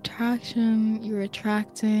law of attraction. You're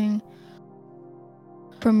attracting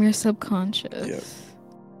from your subconscious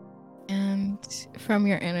and from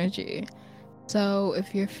your energy. So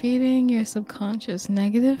if you're feeding your subconscious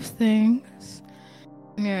negative things,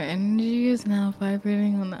 and your energy is now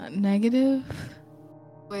vibrating on that negative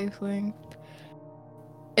wavelength,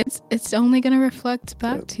 it's only gonna reflect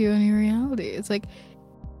back to you in your reality. It's like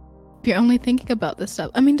if you're only thinking about this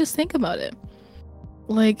stuff. I mean, just think about it.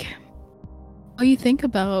 Like, all you think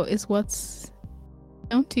about is what's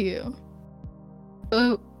shown to you.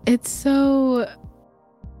 So it's so.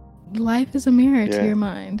 Life is a mirror to your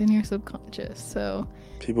mind and your subconscious. So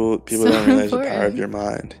people don't realize the power of your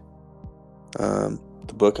mind.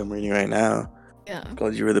 The book I'm reading right now,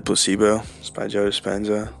 called "You Were the Placebo." It's by Joe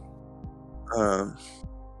Dispenza.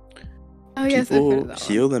 People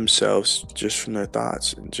heal themselves just from their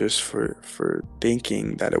thoughts, and just for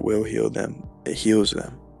thinking that it will heal them, it heals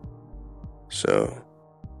them. So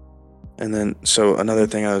another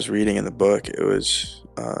thing I was reading in the book, it was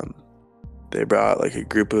they brought like a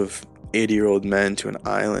group of 80-year-old men to an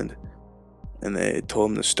island, and they told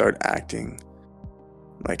them to start acting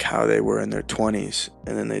like how they were in their 20s,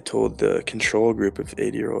 and then they told the control group of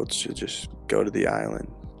 80-year-olds to just go to the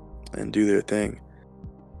island and do their thing.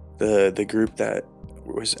 The group that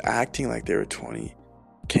was acting like they were 20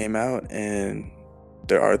 came out, and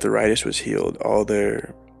their arthritis was healed. All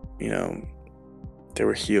their, they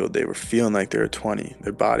were healed. They were feeling like they were 20.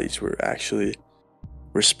 Their bodies were actually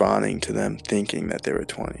responding to them thinking that they were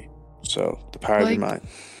 20. So the power of your mind.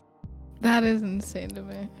 That is insane to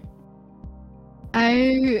me.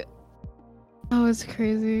 It's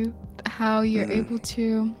crazy how you're able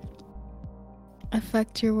to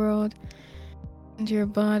affect your world and your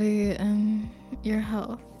body and your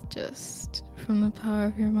health just from the power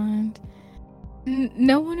of your mind.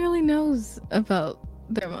 No one really knows about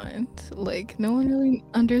their mind. Like, no one really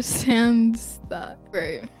understands that,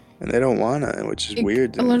 right? And they don't wanna, which is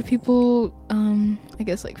weird. A lot of people, I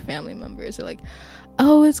guess like family members are like,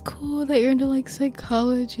 oh, it's cool that you're into like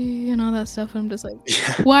psychology and all that stuff. And I'm just like,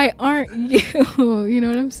 why aren't you? You know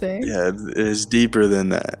what I'm saying? Yeah, it is deeper than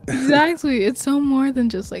that. Exactly. It's so more than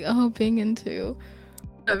just like, being into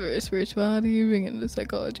whatever, spirituality, being into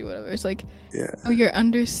psychology, whatever. It's like, you're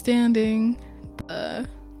understanding the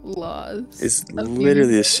laws. It's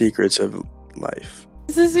literally the secrets of life.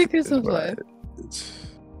 It's the secrets of life. It's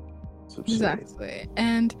exactly.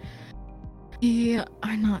 And we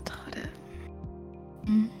are not taught it.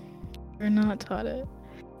 We're not taught it.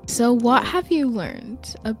 So what have you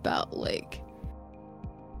learned about, like,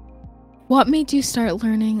 what made you start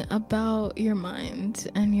learning about your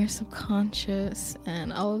mind and your subconscious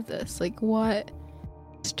and all of this? Like, what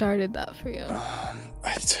started that for you?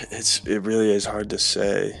 It really is hard to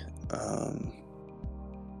say.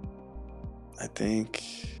 I think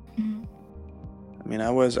I mean,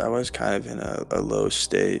 I was kind of in a low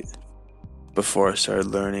state before I started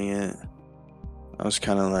learning it. I was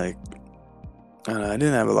kind of like, I don't know, I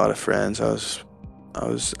didn't have a lot of friends. I was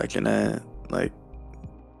like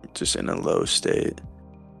just in a low state,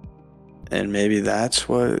 and maybe that's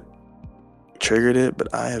what triggered it.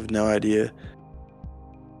 But I have no idea.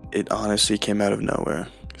 It honestly came out of nowhere.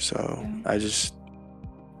 So I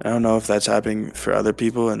don't know if that's happening for other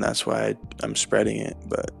people, and that's why I'm spreading it.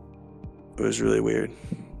 But it was really weird.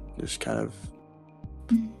 Just kind of,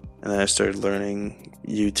 and then I started learning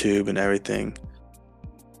YouTube and everything,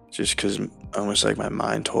 just because almost like my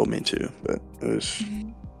mind told me to. But it was,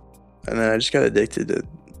 and then I just got addicted to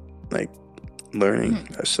like learning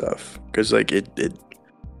that stuff, because like it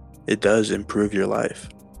does improve your life.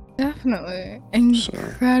 Definitely,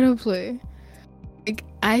 incredibly. Like,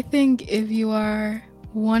 I think if you are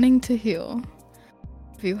wanting to heal,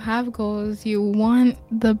 if you have goals, you want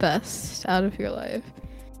the best out of your life,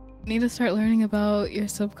 you need to start learning about your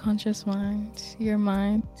subconscious mind, your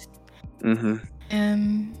mind,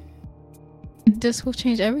 and this will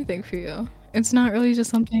change everything for you. It's not really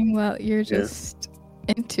just something that you're just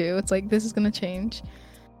into. It's like, this is gonna change.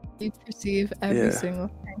 You perceive every single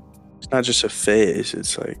thing. It's not just a phase.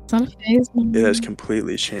 It's like, it's not a phase. It has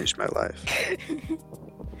completely changed my life.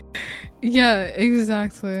 Yeah,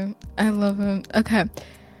 exactly. I love it. Okay,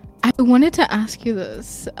 I wanted to ask you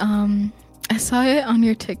this. I saw it on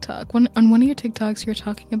your TikTok. On one of your TikToks, you're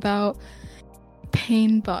talking about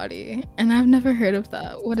pain body, and I've never heard of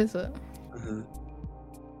that. What is it?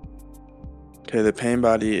 Okay, the pain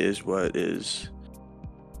body is what is.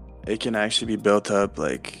 It can actually be built up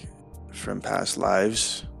like from past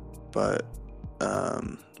lives, but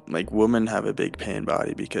like women have a big pain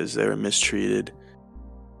body because they were mistreated,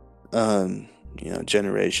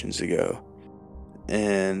 generations ago,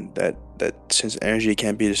 and that since energy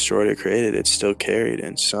can't be destroyed or created, it's still carried.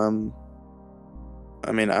 And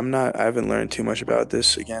I haven't learned too much about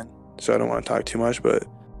this again, so I don't want to talk too much, but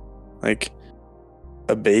like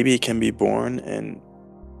a baby can be born and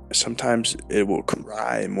sometimes it will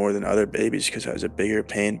cry more than other babies because it has a bigger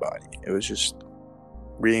pain body. It was just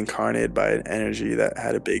reincarnated by an energy that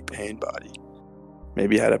had a big pain body.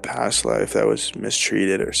 Maybe had a past life that was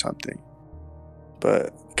mistreated or something.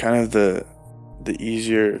 But kind of the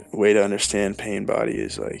easier way to understand pain body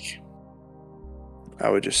is like, I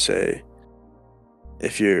would just say,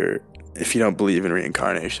 if you don't believe in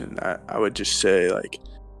reincarnation, I would just say, like,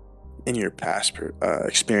 in your past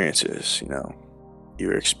experiences, you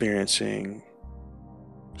were experiencing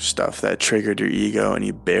stuff that triggered your ego and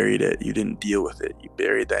you buried it. You didn't deal with it. You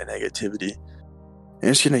buried that negativity. And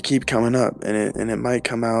it's going to keep coming up, and it might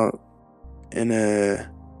come out in a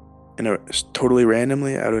totally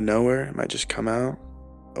randomly out of nowhere. It might just come out,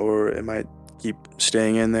 or it might keep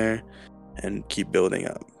staying in there and keep building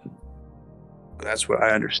up. That's what I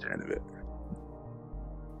understand of it.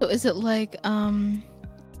 So is it like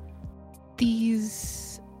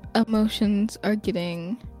these emotions are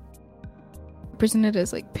getting represented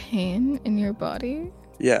as like pain in your body?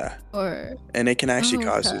 Yeah. And it can actually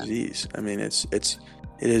cause disease. I mean, it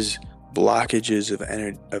is blockages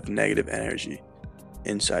of negative energy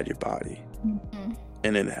inside your body. Mm-hmm.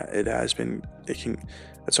 And it can.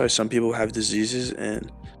 That's why some people have diseases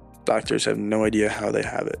and doctors have no idea how they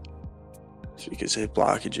have it. It's because they have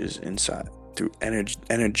blockages inside through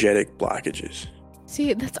energetic blockages.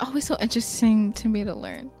 See, that's always so interesting to me to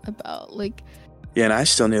learn about. Like, yeah, and I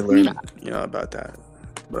still need to learn, about that.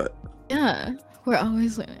 But yeah, we're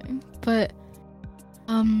always learning. But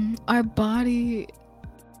our body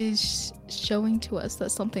is showing to us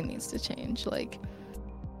that something needs to change. Like,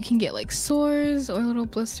 you can get like sores or little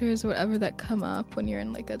blisters or whatever that come up when you're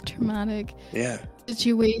in like a traumatic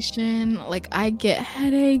situation. Like, I get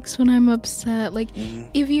headaches when I'm upset. Like,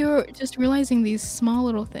 if you're just realizing these small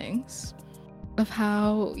little things of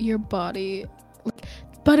how your body, like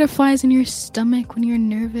butterflies in your stomach when you're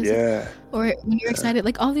nervous, or when you're excited,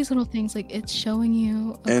 like all these little things, like it's showing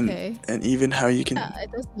you, okay. And even how you can,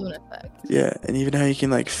 it does have an effect. Yeah, and even how you can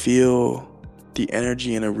like feel the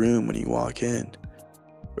energy in a room when you walk in,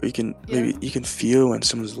 or you can maybe you can feel when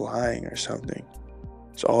someone's lying or something.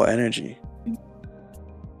 It's all energy.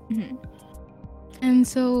 Mm-hmm. And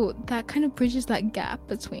so that kind of bridges that gap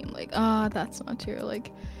between like, that's not true.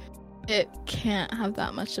 Like, it can't have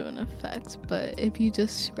that much of an effect, but if you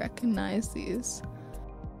just recognize these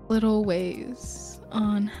little ways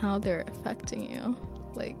on how they're affecting you,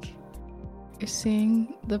 like, you're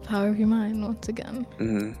seeing the power of your mind once again.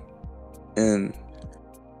 Mm-hmm. And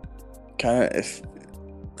kind of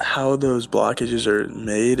how those blockages are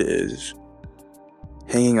made is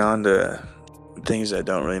hanging on to things that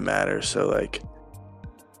don't really matter. So like,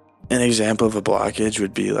 an example of a blockage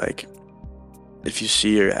would be like, if you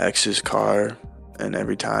see your ex's car and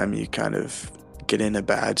every time you kind of get in a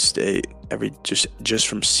bad state, just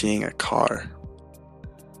from seeing a car,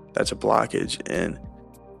 that's a blockage. And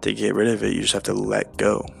to get rid of it, you just have to let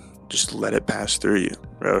go. Just let it pass through you,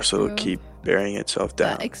 or else it'll keep burying itself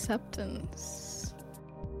down. That acceptance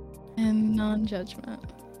and non-judgment.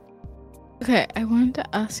 Okay, I wanted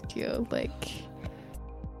to ask you, like,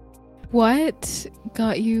 what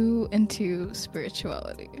got you into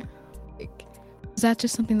spirituality? Like, is that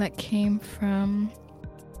just something that came from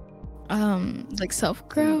like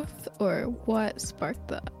self-growth, or what sparked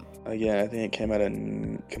that? Again, I think it came out of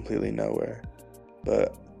completely nowhere,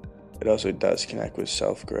 but it also does connect with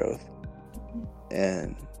self-growth.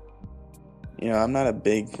 And I'm not a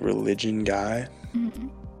big religion guy.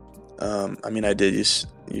 I mean, I did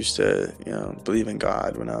used to believe in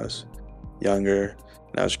God when I was younger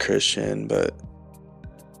and I was Christian, but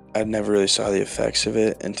I never really saw the effects of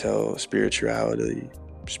it until spirituality,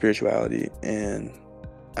 and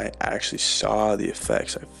I actually saw the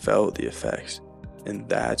effects. I felt the effects, and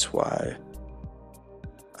that's why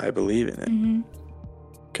I believe in it,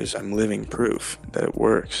 because I'm living proof that it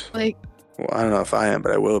works. Like, well, I don't know if I am,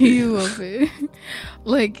 but I will be. You will be.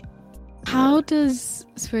 Like, how does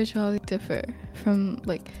spirituality differ from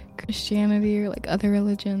like Christianity or like other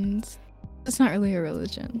religions? It's not really a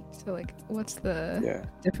religion, so like, what's the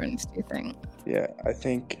difference, do you think? Yeah, I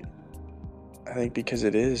think because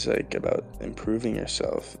it is like about improving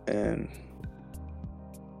yourself, and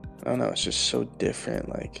I don't know, it's just so different.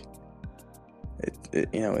 Like,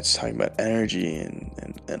 it's talking about energy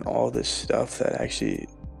and all this stuff that actually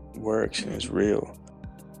works and is real.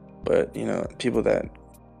 But people that,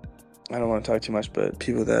 I don't want to talk too much, but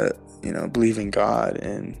people that believe in God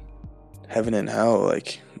and heaven and hell,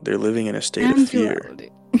 like, they're living in a state of fear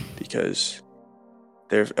because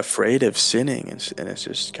they're afraid of sinning, and it's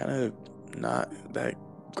just kind of not that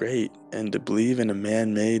great. And to believe in a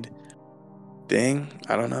man-made thing.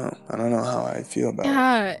 I don't know how I feel about it.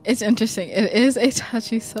 Yeah, it's interesting. It is a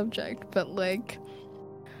touchy subject, but like,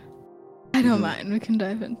 I don't mind. We can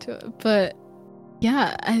dive into it. But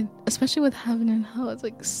yeah, especially with heaven and hell, it's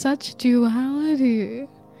like such duality.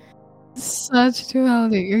 Such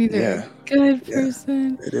duality. You're either a good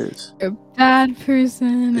person, It is. you're a bad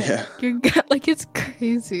person. Yeah. You're like, it's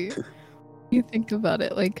crazy. You think about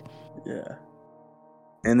it, like. Yeah.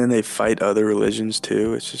 And then they fight other religions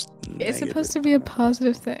too. It's just It's negative. supposed to be a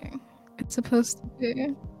positive thing. It's supposed to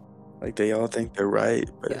be. Like they all think they're right,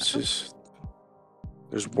 but it's just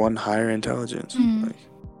there's one higher intelligence. Like,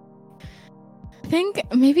 I think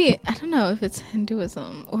maybe, I don't know if it's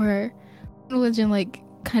Hinduism or religion like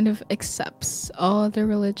kind of accepts all other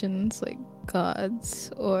religions like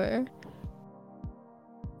gods or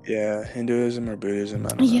Hinduism or Buddhism, I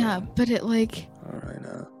don't know. Yeah, but it like I don't really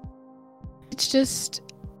know. It's just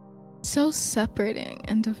so separating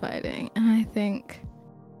and dividing, and I think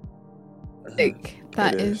like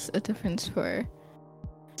that is a difference for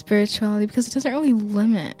spirituality because it doesn't really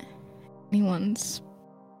limit anyone's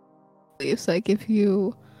beliefs. Like if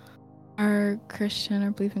you are Christian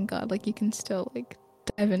or believe in God, like you can still like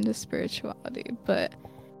dive into spirituality, but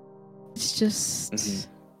it's just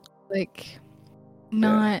like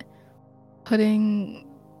not putting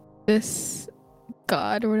this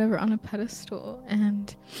God or whatever on a pedestal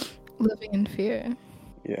and living in fear.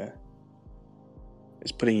 Yeah.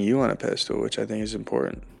 It's putting you on a pedestal, which I think is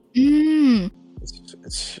important.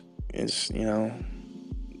 It's you know,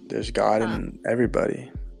 there's God in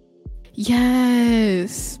everybody.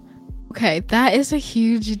 Yes. Okay, that is a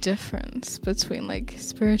huge difference between like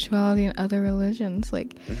spirituality and other religions,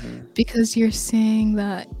 like because you're saying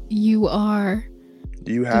that you are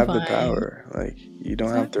have divine. the power. Like you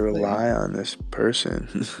don't have to rely on this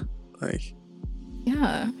person. Like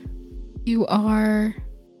you are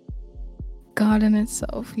God in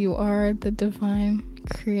itself. You are the divine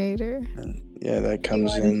creator. And that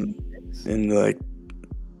comes in like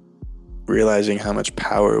realizing how much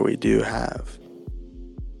power we do have.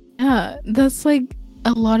 Yeah, that's like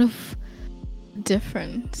a lot of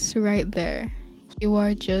difference right there. You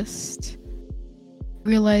are just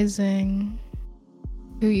realizing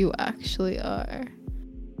who you actually are.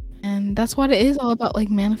 And that's what it is all about,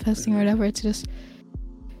 like manifesting or whatever. It's just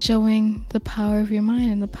showing the power of your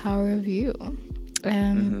mind and the power of you.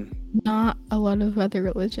 And not a lot of other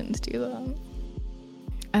religions do that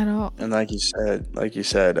at all. And like you said,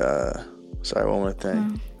 sorry, one more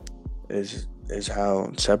thing is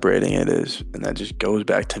how separating it is, and that just goes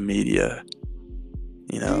back to media.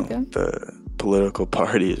 You know, the political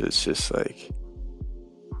parties. It's just like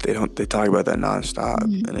they talk about that nonstop,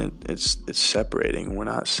 and it's separating. We're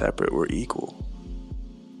not separate. We're equal.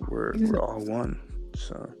 We're all one.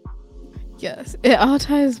 So yes, it all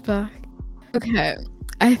ties back. Okay,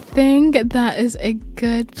 I think that is a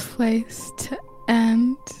good place to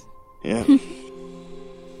end. Yeah.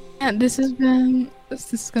 And this is gonna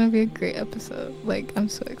be a great episode. Like, I'm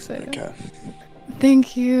so excited. Okay.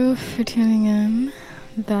 Thank you for tuning in.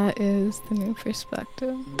 That is the new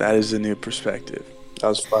perspective. That is the new perspective. That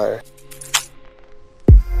was fire.